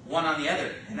one on the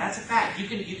other. And that's a fact. You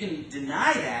can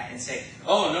deny that and say,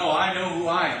 oh, no, I know who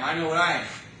I am. I know what I am.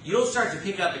 You'll start to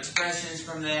pick up expressions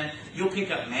from them. You'll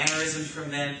pick up mannerisms from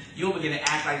them. You'll begin to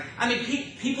act like... I mean,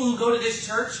 people who go to this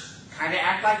church kind of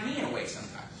act like me in a way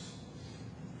sometimes.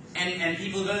 And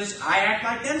people who go to this, I act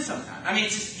like them sometimes. I mean,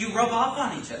 it's just, you rub off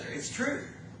on each other. It's true.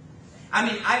 I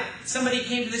mean, somebody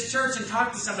came to this church and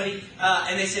talked to somebody,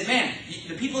 and they said, man,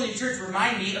 the people in your church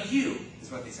remind me of you,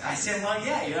 is what they said. I said, well,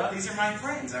 yeah, you know, these are my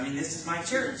friends. I mean, this is my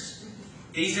church.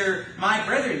 These are my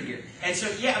brethren here. And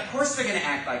so, yeah, of course they're going to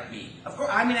act like me. Of course,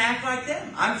 I'm going to act like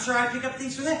them. I'm sure I pick up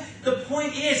things from them. The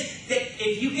point is that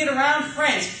if you get around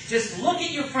friends, just look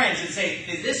at your friends and say,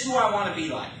 is this who I want to be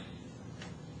like?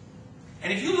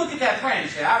 And if you look at that friend and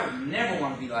say, I would never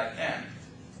want to be like them,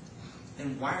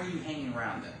 then why are you hanging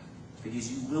around them?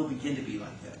 Because you will begin to be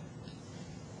like them.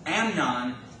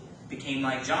 Amnon became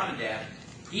like Jonadab.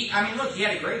 I mean, look, he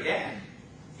had a great dad.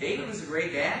 David was a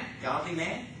great dad, godly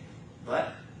man.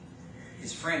 But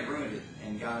his friend ruined it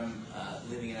and got him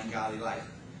living an ungodly life.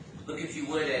 Look, if you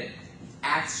would, at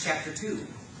Acts chapter 2.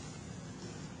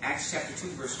 Acts chapter 2,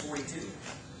 verse 42.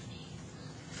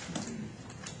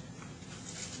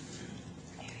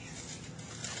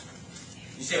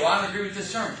 You say, well, I don't agree with this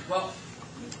sermon. Well,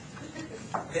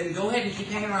 then go ahead and keep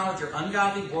hanging around with your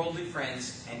ungodly, worldly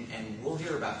friends, and we'll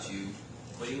hear about you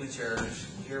quitting the church.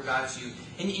 We'll hear about you.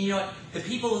 And you know what? The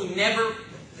people who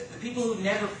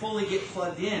never fully get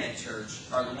plugged in at church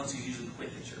are the ones who usually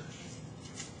quit the church.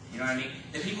 You know what I mean?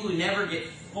 The people who never get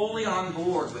fully on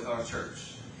board with our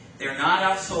church. They're not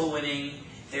out soul winning.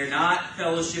 They're not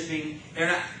fellowshipping.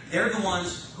 They're the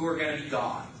ones who are going to be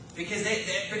gone. Because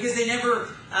they never,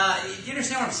 you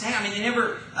understand what I'm saying? I mean, they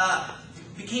never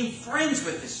became friends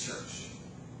with this church.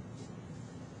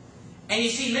 And you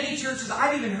see, many churches,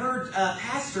 I've even heard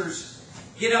pastors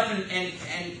get up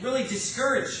and really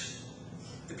discourage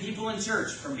the people in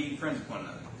church from being friends with one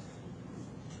another.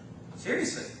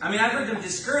 Seriously. I mean, I've heard them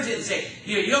discourage it and say,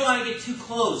 you don't want to get too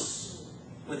close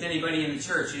with anybody in the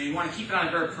church. You want to keep it on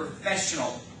a very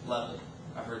professional level.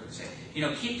 I've heard them say,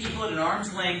 keep people at an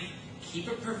arm's length. Keep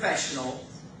it professional.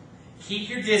 Keep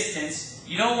your distance.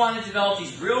 You don't want to develop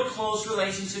these real close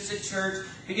relationships at church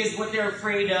because what they're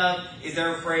afraid of is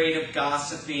they're afraid of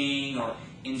gossiping or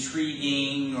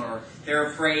intriguing, or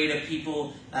they're afraid of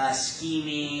people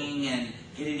scheming and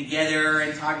getting together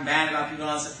and talking bad about people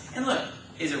and all that stuff. And look,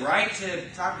 is it right to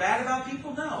talk bad about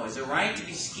people? No. Is it right to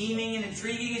be scheming and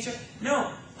intriguing at church?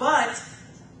 No. But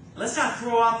let's not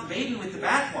throw out the baby with the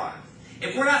bathwater.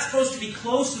 If we're not supposed to be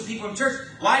close to people in church,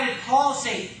 why did Paul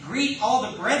say, greet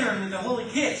all the brethren with a holy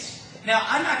kiss? Now,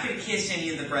 I'm not going to kiss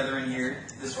any of the brethren here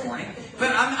this morning,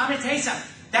 but I'm going to tell you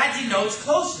something. That denotes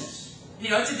closeness.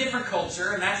 It's a different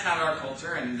culture, and that's not our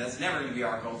culture, and that's never going to be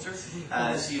our culture.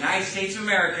 It's the United States of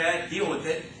America. Deal with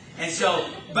it. And so,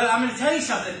 but I'm going to tell you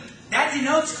something. That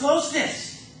denotes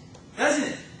closeness, doesn't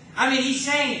it? I mean, he's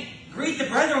saying, greet the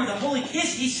brethren with a holy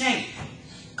kiss. He's saying,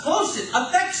 closeness,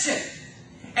 affection.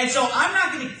 And so I'm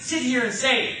not going to sit here and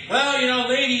say, well,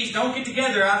 ladies, don't get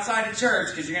together outside of church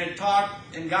because you're going to talk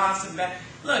and gossip about.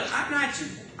 Look, I'm not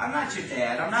your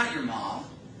dad. I'm not your mom.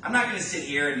 I'm not going to sit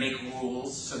here and make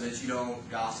rules so that you don't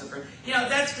gossip.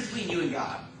 That's between you and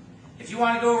God. If you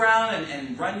want to go around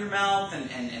and run your mouth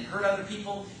and hurt other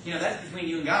people, that's between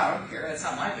you and God. I don't care. That's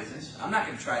not my business. I'm not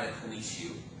going to try to police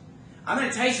you. I'm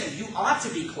going to tell you something. You ought to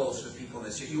be close with people in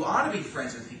this church. You ought to be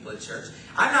friends with people at church.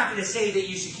 I'm not going to say that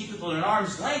you should keep people at an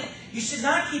arm's length. You should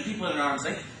not keep people at an arm's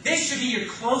length. This should be your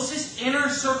closest inner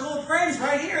circle of friends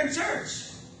right here in church.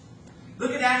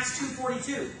 Look at Acts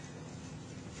 2:42.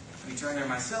 Let me turn there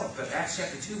myself, but Acts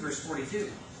chapter 2, verse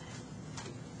 42.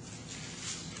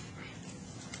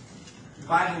 The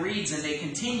Bible reads, "And they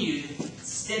continued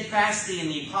steadfastly in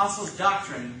the apostles'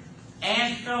 doctrine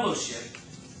and fellowship,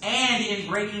 and in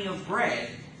breaking of bread,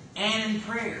 and in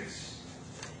prayers.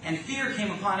 And fear came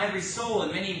upon every soul,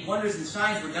 and many wonders and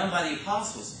signs were done by the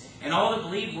apostles. And all that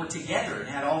believed were together, and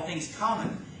had all things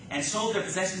common, and sold their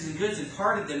possessions and goods, and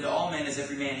parted them to all men as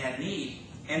every man had need.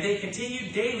 And they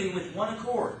continued daily with one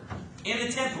accord in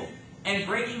the temple, and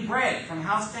breaking bread from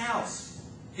house to house,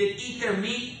 did eat their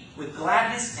meat with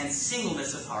gladness and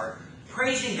singleness of heart,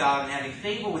 praising God and having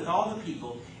favor with all the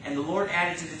people. And the Lord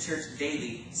added to the church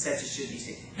daily such as should be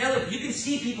saved." Now look, you can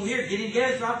see people here getting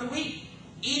together throughout the week,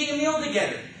 eating a meal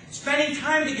together, spending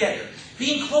time together,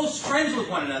 being close friends with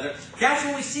one another. That's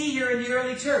what we see here in the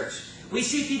early church. We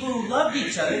see people who loved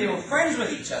each other. They were friends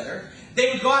with each other.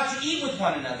 They would go out to eat with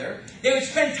one another. They would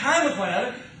spend time with one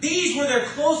another. These were their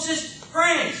closest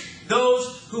friends,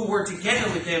 those who were together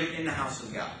with them in the house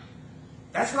of God.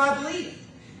 That's what I believe.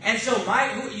 And so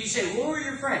you say, who are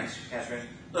your friends, Pastor?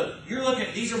 Look, you're looking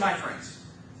at, these are my friends.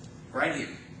 Right here.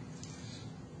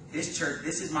 This church,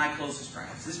 this is my closest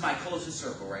friends. This is my closest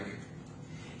circle right here.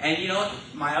 And you know what?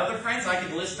 My other friends, I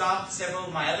could list off several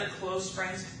of my other close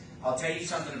friends. I'll tell you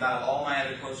something about all my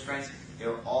other close friends.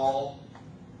 They're all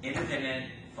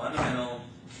independent, fundamental,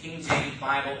 King James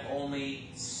Bible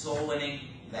only, soul-winning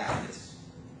Baptists.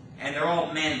 And they're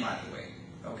all men, by the way.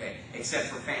 Okay? Except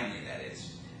for family, that is.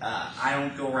 I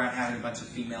don't go around having a bunch of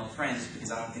female friends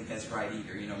because I don't think that's right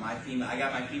either. You know, I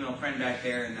got my female friend back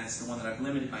there, and that's the one that I've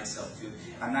limited myself to.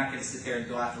 I'm not going to sit there and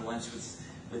go out to lunch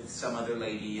with some other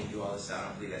lady and do all this. I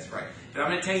don't believe that's right. But I'm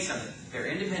going to tell you something. They're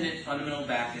independent, fundamental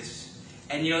Baptists.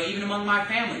 And, you know, even among my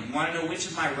family, you want to know which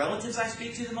of my relatives I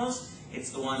speak to the most? It's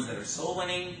the ones that are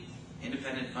soul-winning,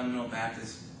 independent, fundamental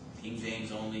Baptists, King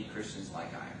James only, Christians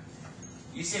like I am.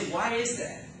 You say, why is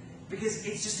that? Because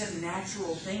it's just a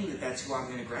natural thing that's who I'm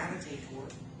going to gravitate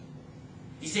toward.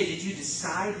 You say, did you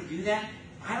decide to do that?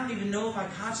 I don't even know if I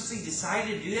consciously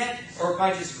decided to do that, or if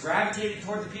I just gravitated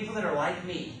toward the people that are like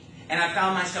me. And I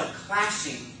found myself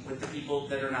clashing with the people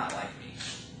that are not like me.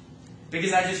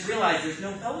 Because I just realized there's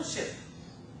no fellowship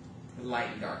with light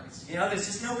and darkness. You know, there's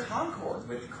just no concord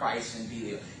with Christ and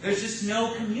Belial. There's just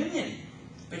no communion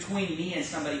between me and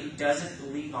somebody who doesn't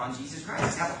believe on Jesus Christ. I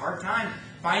just have a hard time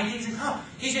finding things in common.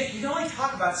 You can only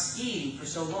talk about skiing for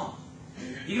so long.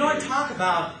 You can only talk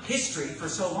about history for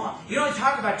so long. You can only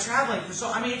talk about traveling for so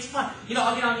long. I mean, it's fun. You know,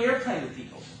 I'll get on the airplane with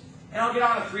people. And I'll get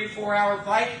on a 3-4 hour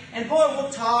flight. And boy, we'll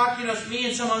talk. You know, it's me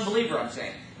and some unbeliever, I'm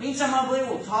saying. Me and some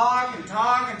unbeliever will talk and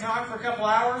talk and talk for a couple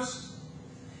hours.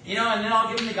 You know, and then I'll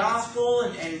give them the gospel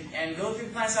and go through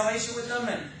plan of salvation with them.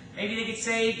 And maybe they get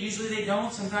saved. Usually they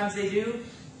don't. Sometimes they do.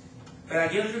 But I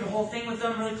get through the whole thing with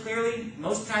them really clearly.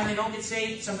 Most of the time they don't get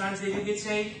saved. Sometimes they do get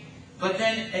saved. But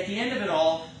then at the end of it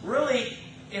all, really,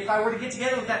 if I were to get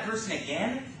together with that person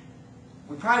again,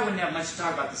 we probably wouldn't have much to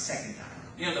talk about the second time.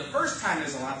 You know, the first time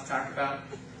there's a lot to talk about.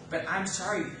 But I'm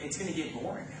sorry, it's going to get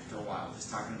boring after a while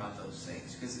just talking about those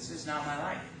things. Because it's just not my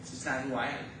life. It's just not who I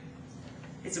am.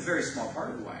 It's a very small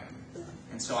part of who I am.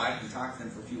 And so I can talk to them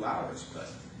for a few hours. But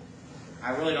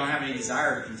I really don't have any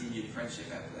desire to continue the friendship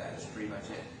after that. That's pretty much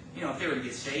it. You know, if they were to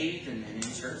get saved and in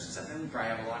church and stuff, then we probably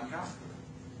have a lot in common.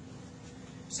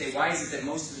 Say, why is it that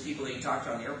most of the people that you talk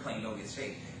to on the airplane don't get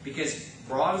saved? Because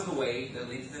broad is the way that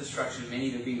leads to destruction, many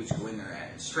there be which go in there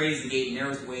at. Straight is the gate,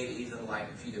 narrow is the way that leads to the life,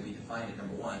 and few there be to find it,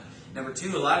 number one. Number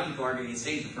two, a lot of people aren't going to get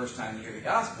saved the first time they hear the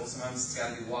gospel. Sometimes it's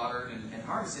got to be watered and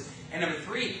harvested. And number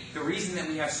three, the reason that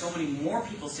we have so many more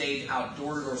people saved out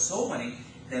door-to-door soul winning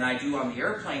than I do on the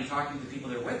airplane talking to the people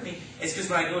that are with me is because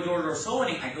when I go door-to-door soul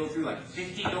winning, I go through like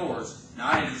 50 doors.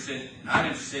 Not interested, not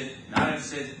interested, not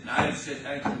interested, not interested.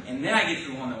 And then I get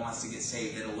to the one that wants to get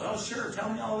saved. That'll, well, sure, tell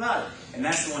me all about it. And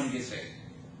that's the one who gets saved.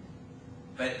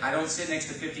 But I don't sit next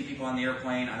to 50 people on the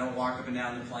airplane. I don't walk up and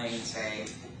down the plane and say,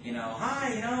 you know,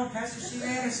 hi, you know, Pastor Steve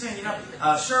Anderson, you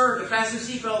know, sure, the fasten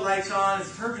seatbelt lights on,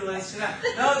 it's turbulence, you know.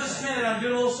 No, just a minute, I'm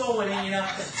doing a little soul winning, you know.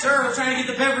 Sir, we're trying to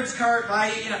get the beverage cart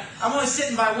by, you know. I'm only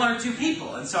sitting by one or two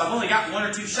people, and so I've only got one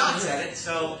or two shots at it,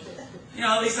 so, you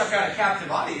know, at least I've got a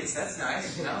captive audience. That's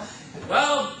nice, you know.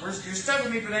 Well, you're stuck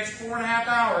with me for the next 4.5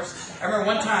 hours. I remember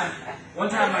one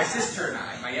time my sister and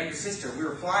I, my younger sister, we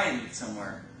were flying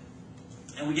somewhere,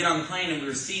 and we get on the plane and we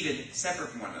were seated separate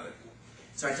from one another.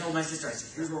 So I told my sister, I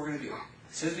said, here's what we're going to do.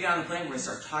 As soon as we get on the plane, we're going to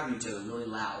start talking to each other really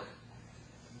loud.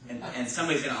 And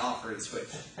somebody's going to offer to switch.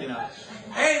 You know,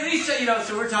 hey, Lisa, you know,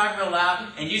 so we're talking real loud.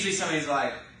 And usually somebody's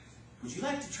like, would you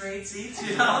like to trade seats?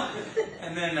 You know?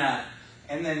 And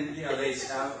then you know, they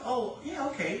say, oh, yeah,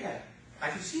 okay, yeah. I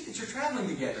can see that you're traveling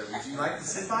together. Would you like to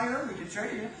sit by her? We could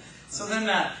trade you. So then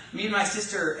me and my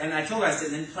sister, and I told her, I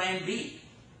said, then plan B.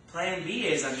 Plan B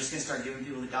is I'm just going to start giving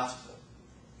people the gospel.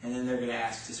 And then they're going to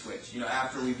ask to switch,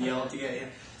 after we've yelled together.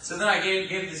 So then I gave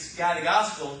this guy the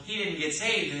gospel. He didn't get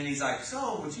saved. And then he's like,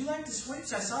 so, would you like to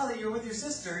switch? I saw that you were with your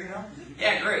sister,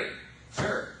 Yeah, great.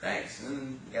 Sure, thanks. And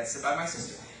then I got to sit by my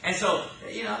sister. And so,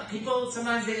 people,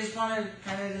 sometimes they just want to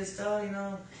kind of just,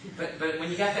 But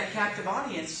when you got that captive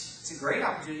audience, it's a great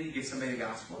opportunity to give somebody the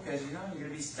gospel because, you're going to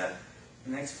be stuck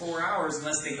the next 4 hours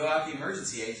unless they go out the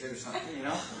emergency exit or something,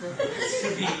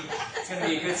 It's going to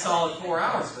be a good solid 4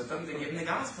 hours with them to give them the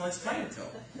gospel and explain it to them.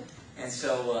 And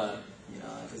so,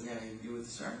 it doesn't have anything to do with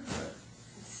the sermon,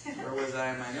 but where was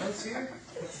I in my notes here?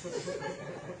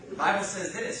 The Bible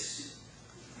says this,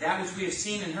 that which we have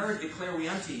seen and heard declare we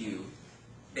unto you,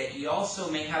 that ye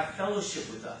also may have fellowship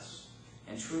with us.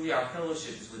 And truly our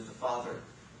fellowship is with the Father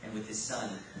and with His Son,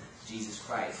 Jesus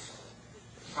Christ.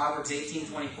 Proverbs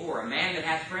 18:24, a man that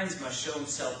hath friends must show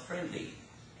himself friendly.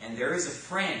 And there is a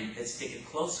friend that sticketh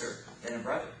closer than a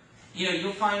brother.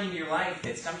 You'll find in your life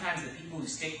that sometimes the people who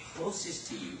stick closest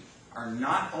to you are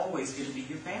not always going to be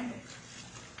your family.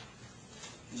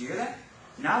 Did you hear that?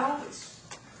 Not always.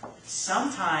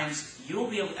 Sometimes you'll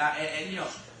be able,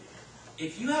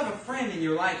 if you have a friend in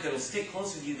your life that'll stick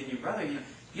closer to you than your brother,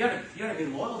 you ought to be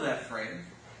loyal to that friend.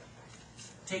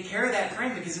 Take care of that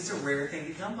friend because it's a rare thing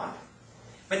to come by.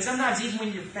 But sometimes even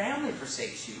when your family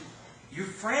forsakes you, your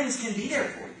friends can be there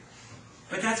for you.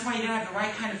 But that's why you gotta have the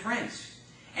right kind of friends.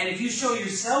 And if you show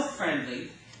yourself friendly,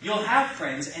 you'll have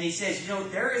friends. And he says,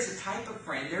 there is a type of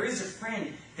friend. There is a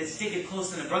friend that's sticking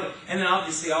closer than a brother. And then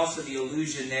obviously also the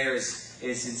allusion there is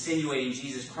insinuating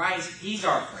Jesus Christ. He's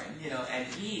our friend, and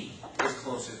He is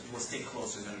closer, will stick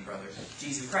closer than a brother,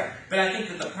 Jesus Christ. But I think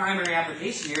that the primary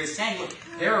application here is saying, look,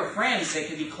 there are friends that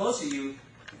can be closer to you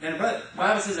than a brother. The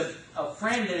Bible says a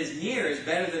friend that is near is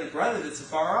better than a brother that's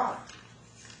afar off.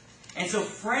 And so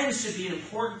friends should be an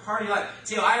important part of your life.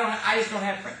 See, I just don't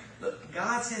have friends. Look,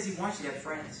 God says He wants you to have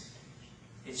friends.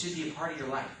 It should be a part of your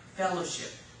life.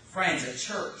 Fellowship, friends, a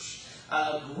church,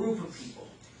 a group of people.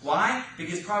 Why?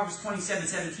 Because Proverbs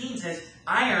 27:17 says,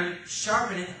 iron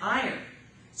sharpeneth iron.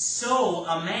 So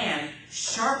a man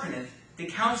sharpeneth the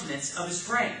countenance of his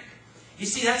friend. You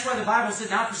see, that's why the Bible said,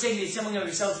 not forsaking the assembling of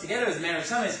yourselves together as a manner of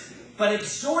some is, but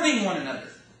exhorting one another.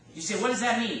 You say, what does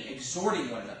that mean?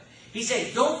 Exhorting one another. He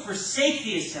said, don't forsake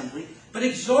the assembly, but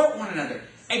exhort one another.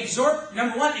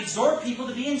 Number one, exhort people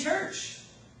to be in church.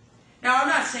 Now, I'm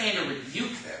not saying to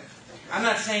rebuke them. I'm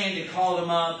not saying to call them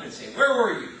up and say, where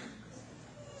were you?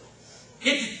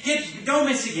 Don't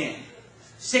miss again.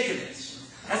 Sick of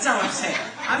this. That's not what I'm saying.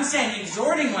 I'm saying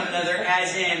exhorting one another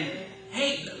as in,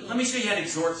 hey, let me show you how to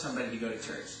exhort somebody to go to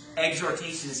church.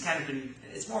 Exhortation is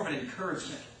it's more of an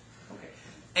encouragement. Okay.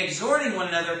 Exhorting one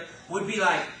another would be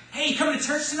like, hey, you coming to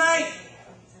church tonight?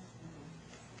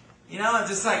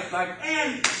 Just like,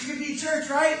 man, you're going to be at church,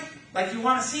 right? Like you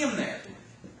want to see them there.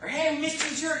 Or, hey, we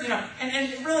missed you at church,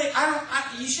 And really,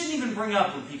 you shouldn't even bring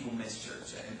up when people miss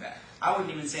church, in fact. I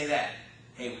wouldn't even say that.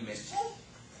 Hey, we missed you.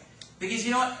 Because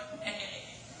you know what?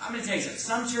 I'm going to tell you something.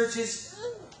 Some churches,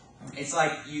 it's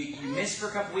like you miss for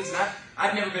a couple weeks. And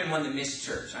I've never been one that missed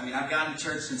church. I mean, I've gone to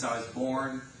church since I was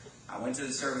born. I went to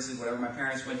the services, whatever my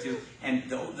parents went to. And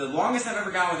the longest I've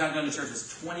ever gone without going to church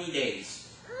was 20 days.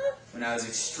 When I was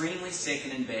extremely sick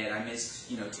and in bed, I missed,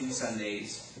 2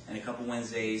 Sundays and a couple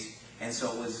Wednesdays. And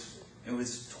so it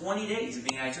was 20 days of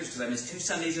being out of church because I missed 2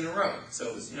 Sundays in a row. So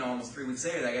it was, almost 3 weeks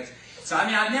later that I got. So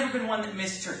I've never been one that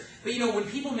missed church. But when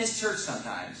people miss church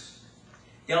sometimes,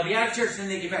 they'll be out of church and then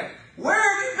they get back. Where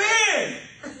have you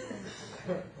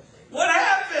been? What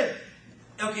happened?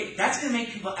 Okay, that's going to make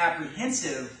people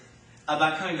apprehensive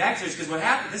about coming back to church because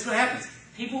this is what happens.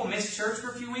 People will miss church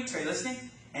for a few weeks. Are you listening?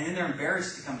 And then they're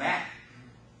embarrassed to come back.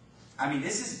 I mean,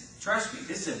 trust me,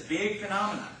 this is a big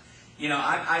phenomenon.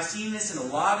 I've seen this in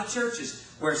a lot of churches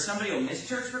where somebody will miss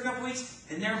church for a couple weeks,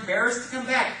 and they're embarrassed to come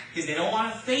back because they don't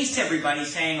want to face everybody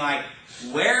saying like,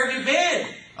 where have you been?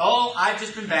 Oh, I've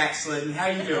just been backslidden. How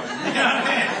you doing?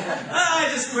 I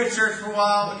just quit church for a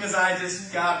while because I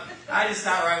just got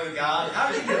right with God.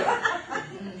 How you doing?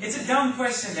 It's a dumb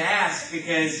question to ask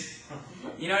because,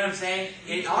 you know what I'm saying?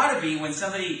 It ought to be when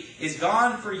somebody is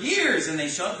gone for years and they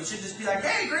show up, it should just be like,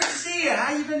 hey, great to see you.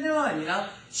 How you been doing?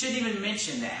 Shouldn't even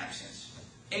mention the absence.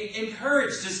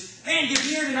 Encourage, just, man, get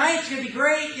here tonight. It's going to be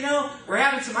great. We're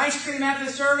having some ice cream after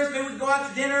the service. Maybe we can go out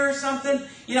to dinner or something.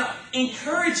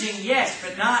 Encouraging, yes,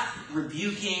 but not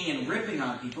rebuking and ripping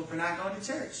on people for not going to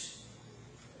church.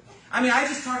 I mean, I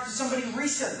just talked to somebody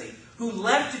recently who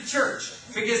left the church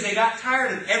because they got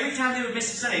tired of every time they would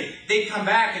miss a Sunday, they'd come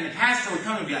back and the pastor would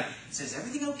come and be like, "So is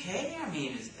everything okay? I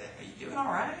mean, are you doing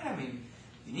all right? I mean,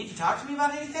 you need to talk to me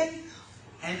about anything?"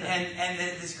 And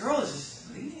this girl is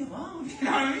just, "Leave me alone." You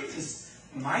know what I mean? Just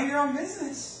mind your own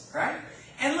business, right?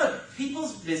 And look,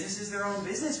 people's business is their own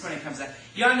business when it comes to that.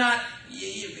 You're not,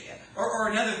 or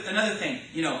another thing,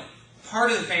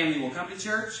 part of the family will come to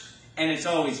church, and it's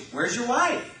always, "Where's your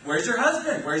wife? Where's your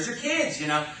husband? Where's your kids?"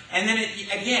 And then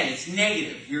again, it's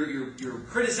negative. You're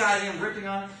criticizing them, ripping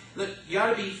on them. Look, you ought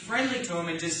to be friendly to them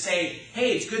and just say,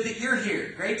 "Hey, it's good that you're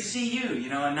here. Great to see you."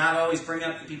 And not always bring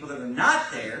up the people that are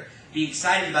not there. Be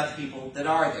excited about the people that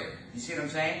are there. You see what I'm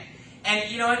saying? And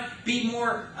you know what? Be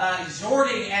more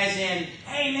exhorting, as in,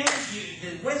 "Hey man,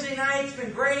 the Wednesday night's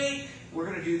been great. We're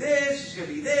going to do this. It's going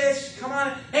to be this. Come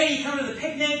on. Hey, you come to the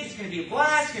picnic. It's going to be a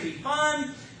blast. It's going to be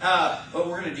fun. But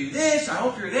we're going to do this. I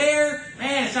hope you're there.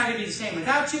 Man, it's not going to be the same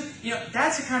without you."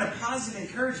 That's the kind of positive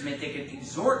encouragement that can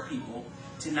exhort people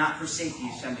to not forsake the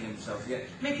assembly themselves.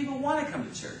 Make people want to come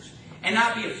to church and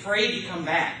not be afraid to come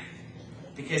back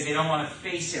because they don't want to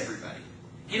face everybody.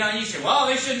 And you say, "Well,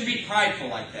 they shouldn't be prideful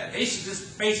like that. They should just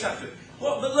face up to it."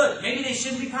 Well, but look, maybe they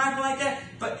shouldn't be prideful like that,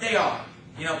 but they are.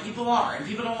 People are, and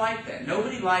people don't like that.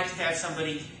 Nobody likes to have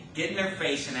somebody get in their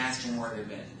face and ask them where they've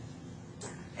been.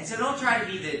 And so don't try to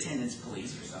be the attendance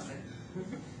police or something.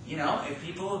 If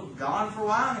people have gone for a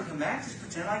while and they come back, just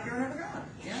pretend like they were never gone.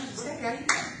 Just say, "How you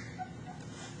doing?"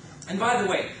 And by the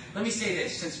way, let me say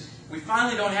this, since we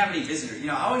finally don't have any visitors.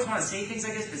 I always want to say things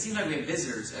like this, but it seems like we have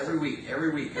visitors every week,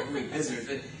 visitors.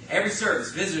 But every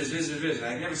service, visitors.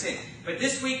 I can never say it. But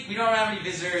this week, we don't have any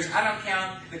visitors. I don't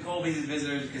count the Colbys as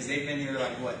visitors because they've been here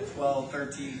 12,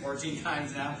 13, 14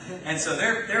 times now. And so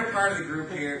they're part of the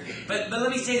group here. But let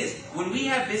me say this. When we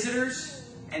have visitors,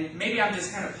 and maybe I'm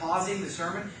just kind of pausing the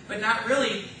sermon, but not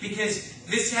really, because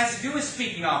this has to do with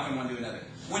speaking often one to another.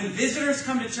 When visitors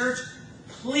come to church,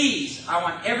 please, I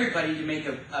want everybody to make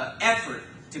an effort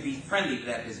to be friendly to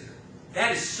that visitor.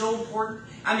 That is so important.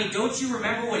 I mean, don't you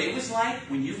remember what it was like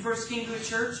when you first came to a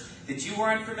church that you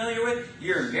weren't familiar with?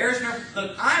 You're embarrassed.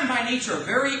 Look, I'm by nature a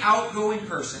very outgoing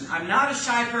person. I'm not a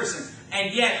shy person.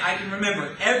 And yet, I can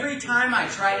remember every time I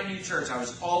tried a new church, I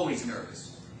was always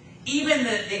nervous. Even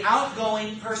the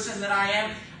outgoing person that I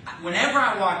am, whenever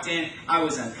I walked in, I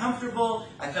was uncomfortable.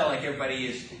 I felt like everybody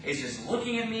is just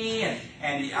looking at me, and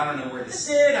I don't know where to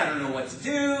sit. I don't know what to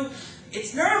do.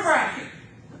 It's nerve-wracking.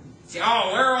 Say,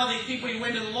 "Oh, where are all these people who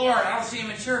went to the Lord? I don't see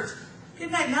them in church." Good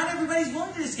night. Not everybody's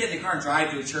willing to just get in the car and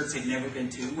drive to a church they've never been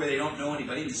to, where they don't know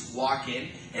anybody, and just walk in.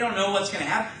 They don't know what's going to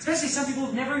happen. Especially some people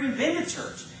who've never even been to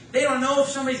church. They don't know if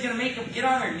somebody's going to make them get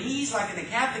on their knees like in the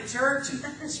Catholic Church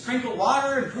and sprinkle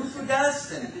water and poo-poo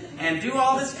dust and do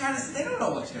all this kind of stuff. They don't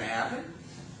know what's going to happen.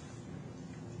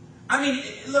 I mean,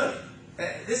 look,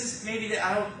 this is maybe,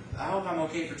 I hope I'm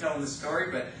okay for telling this story,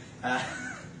 but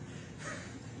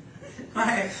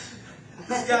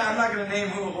this guy, I'm not going to name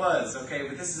who it was, okay,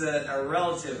 but this is a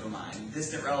relative of mine, a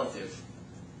distant relative.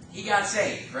 He got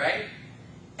saved, right?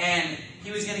 And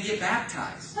he was going to get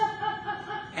baptized.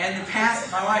 And the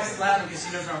pastor, my wife's laughing because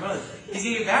she knows where I'm going. He's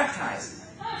going to get baptized.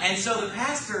 And so the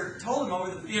pastor told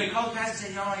him he called the pastor and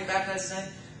said, "You want to get baptized today?"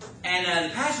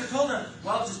 And the pastor told him,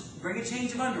 "Well, just bring a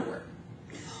change of underwear."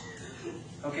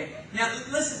 Okay, now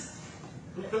listen.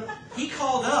 He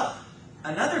called up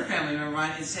another family member of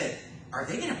mine and said, "Are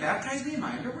they going to baptize me in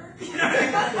my underwear?"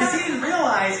 Because he didn't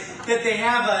realize that they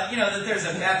have that there's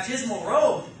a baptismal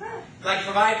robe,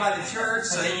 provided by the church,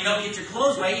 so that you don't get your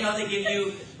clothes wet. They give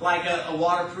you a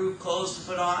waterproof clothes to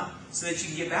put on so that you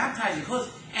can get baptized in clothes.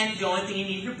 And the only thing you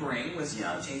needed to bring was,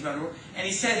 change of underwear. And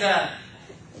he said,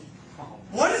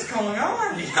 "What is going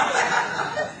on?"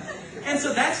 And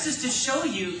so that's just to show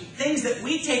you things that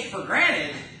we take for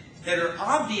granted that are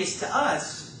obvious to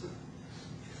us.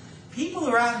 People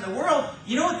who are out in the world,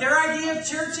 you know what their idea of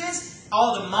church is?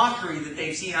 All the mockery that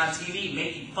they've seen on TV,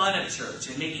 making fun of church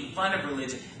and making fun of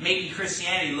religion, making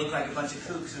Christianity look like a bunch of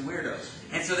kooks and weirdos.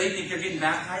 And so they think they're getting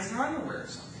baptized in their underwear or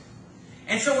something.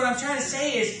 And so what I'm trying to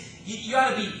say is, you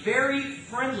ought to be very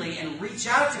friendly and reach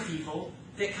out to people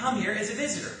that come here as a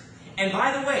visitor. And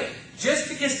by the way, just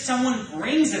because someone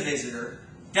brings a visitor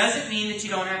doesn't mean that you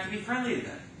don't have to be friendly to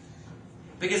them.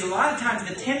 Because a lot of times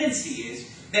the tendency is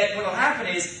that what will happen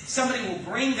is somebody will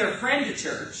bring their friend to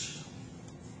church,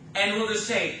 and we'll just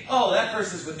say, "Oh, that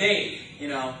person's with Dave.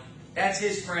 That's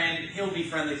his friend. He'll be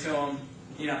friendly to him."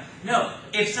 No.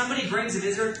 If somebody brings a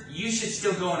visitor, you should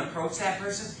still go and approach that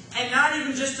person. And not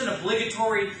even just an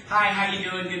obligatory, "Hi, how you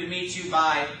doing? Good to meet you.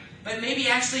 Bye." But maybe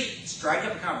actually strike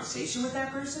up a conversation with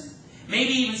that person.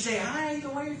 Maybe even say, "Hi,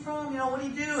 where are you from? What do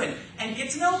you do?" And get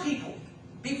to know people.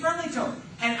 Be friendly to them.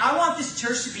 And I want this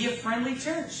church to be a friendly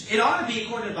church. It ought to be,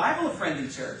 according to the Bible, a friendly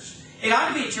church. It ought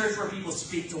to be a church where people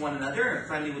speak to one another and are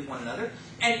friendly with one another.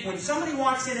 And when somebody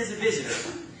walks in as a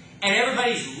visitor, and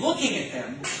everybody's looking at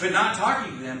them, but not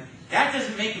talking to them, that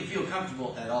doesn't make them feel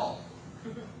comfortable at all.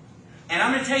 And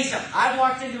I'm going to tell you something. I've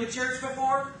walked into a church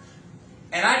before,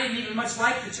 and I didn't even much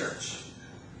like the church.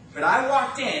 But I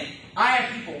walked in, I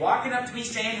had people walking up to me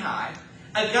saying hi.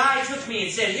 A guy took me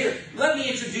and said, here, let me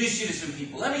introduce you to some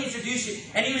people. Let me introduce you.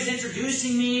 And he was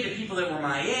introducing me to people that were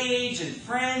my age and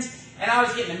friends. And I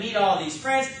was getting to meet all these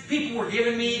friends. People were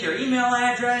giving me their email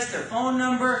address, their phone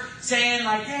number, saying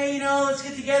like, hey, let's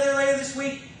get together later this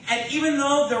week. And even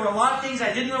though there were a lot of things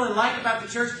I didn't really like about the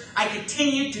church, I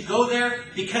continued to go there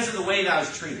because of the way that I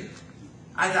was treated.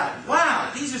 I thought,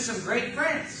 wow, these are some great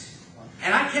friends.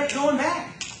 And I kept going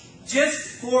back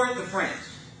just for the friends.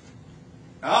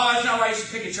 Oh, that's not why you should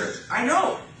pick a church. I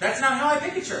know. That's not how I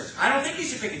pick a church. I don't think you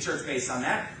should pick a church based on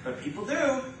that, but people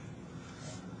do.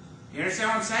 You understand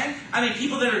what I'm saying? I mean,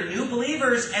 people that are new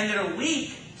believers and that are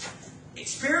weak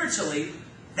spiritually,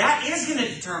 that is going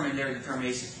to determine their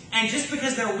determination. And just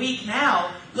because they're weak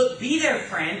now, look, be their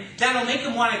friend. That'll make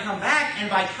them want to come back. And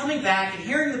by coming back and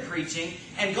hearing the preaching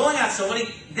and going out soul winning,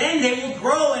 then they will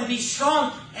grow and be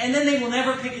strong. And then they will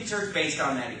never pick a church based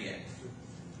on that again.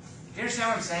 You understand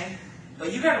what I'm saying?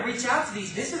 But you got to reach out to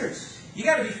these visitors. You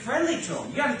got to be friendly to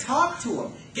them. You got to talk to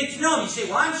them. Get to know them. You say,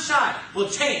 well, I'm shy. Well,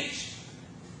 change.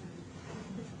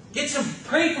 Get some,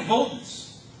 pray for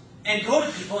boldness. And go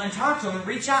to people and talk to them and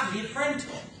reach out and be a friend to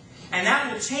them. And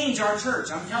that will change our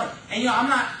church. I'm telling you. And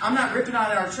I'm not ripping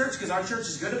on our church because our church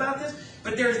is good about this.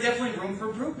 But there's definitely room for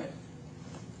improvement.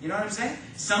 You know what I'm saying?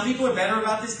 Some people are better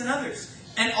about this than others.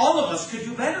 And all of us could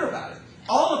do better about it.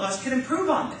 All of us could improve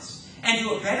on this. And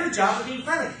do a better job of being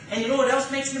friendly. And you know what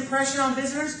else makes an impression on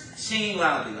visitors? Singing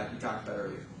loudly, like we talked about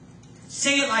earlier.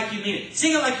 Sing it like you mean it.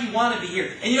 Sing it like you want to be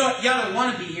here. And you know what? You ought to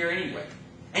want to be here anyway.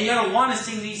 And you ought to want to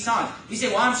sing these songs. You say,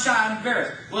 well, I'm shy, I'm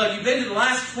embarrassed. Well, have you been to the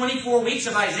last 24 weeks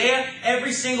of Isaiah?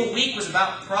 Every single week was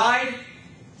about pride.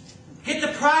 Get the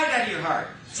pride out of your heart.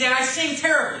 Say, I sing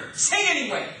terribly. Sing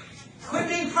anyway. Quit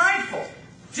being prideful.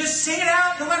 Just sing it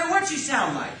out no matter what you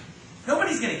sound like.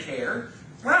 Nobody's going to care.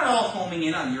 We're not all homing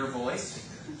in on your voice.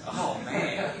 Oh,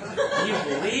 man. Can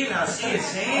you believe how she is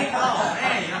singing?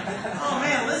 Oh,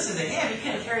 man, listen to him. He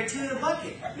couldn't carry two in a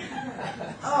bucket.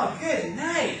 Oh, good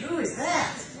night. Who is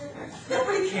that?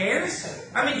 Nobody cares.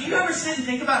 I mean, do you ever sit and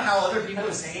think about how other people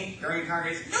are singing during a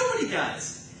congregation? Nobody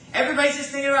does. Everybody's just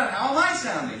thinking about how am I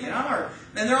sounding,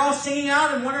 and they're all singing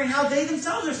out and wondering how they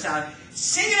themselves are sounding.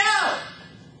 Sing it out.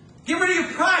 Get rid of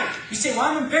your pride. You say, well,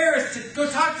 I'm embarrassed to go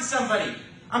talk to somebody.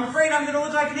 I'm afraid I'm going to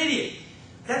look like an idiot.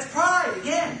 That's pride,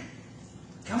 again.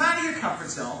 Come out of your comfort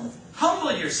zone,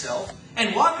 humble yourself,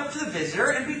 and walk up to the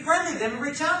visitor and be friendly to them and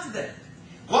reach out to them.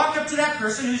 Walk up to that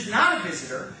person who's not a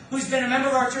visitor, who's been a member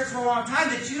of our church for a long time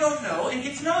that you don't know, and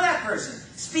get to know that person.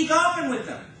 Speak often with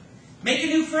them. Make a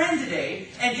new friend today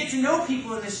and get to know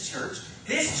people in this church.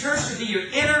 This church should be your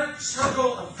inner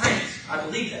circle of friends. I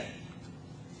believe that.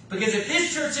 Because if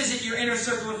this church isn't your inner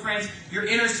circle of friends, your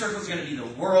inner circle is going to be the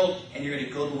world, and you're going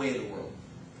to go the way of the world.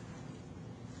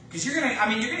 Because you're going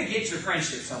to get your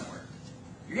friendship somewhere.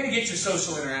 You're going to get your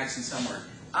social interaction somewhere.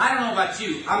 I don't know about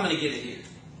you. I'm going to get it here.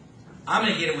 I'm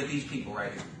going to get it with these people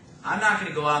right here. I'm not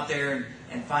going to go out there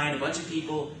and find a bunch of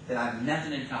people that I have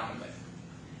nothing in common with.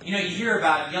 You hear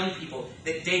about young people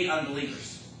that date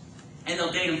unbelievers. And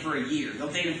they'll date them for a year.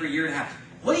 They'll date them for a year and a half.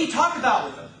 What do you talk about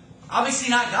with them? Obviously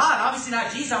not God. Obviously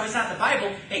not Jesus. Obviously not the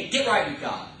Bible. Hey, get right with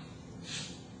God.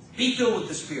 Be filled with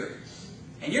the Spirit.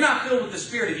 And you're not filled with the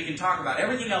Spirit if you can talk about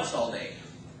everything else all day.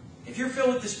 If you're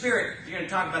filled with the Spirit, you're going to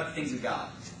talk about the things of God.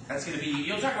 That's going to be,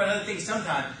 you'll talk about other things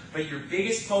sometime, but your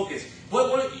biggest focus.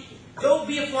 Don't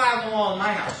be a fly on the wall in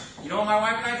my house. You know what my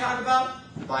wife and I talk about?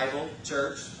 The Bible,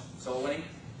 church, soul winning.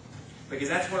 Because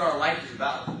that's what our life is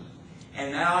about.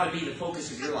 And that ought to be the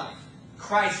focus of your life.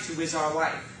 Christ, who is our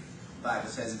life. The Bible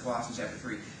says in Colossians chapter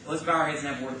 3. Let's bow our heads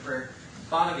and have a word of prayer.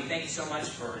 Father, we thank you so much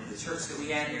for the church that we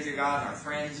have here, dear God, and our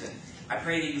friends. And I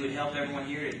pray that you would help everyone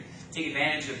here to take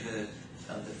advantage of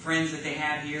the friends that they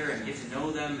have here and get to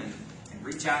know them and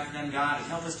reach out to them, God. And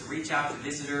help us to reach out to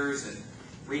visitors and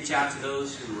reach out to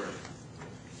those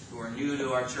who are new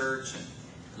to our church and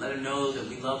let them know that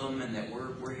we love them and that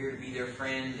we're here to be their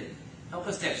friend. And help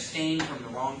us to abstain from the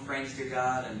wrong friends, dear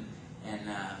God, and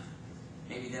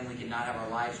maybe then we can not have our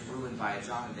lives ruined by a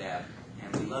Jonadab.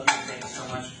 And we love you and thank you so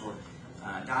much for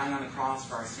dying on the cross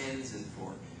for our sins and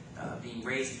for being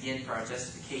raised again for our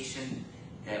justification,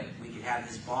 that we could have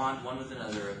this bond one with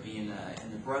another of being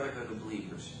in the brotherhood of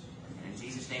believers. And in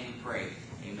Jesus' name we pray.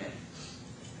 Amen.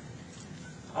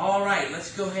 All right,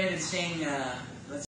 let's go ahead and sing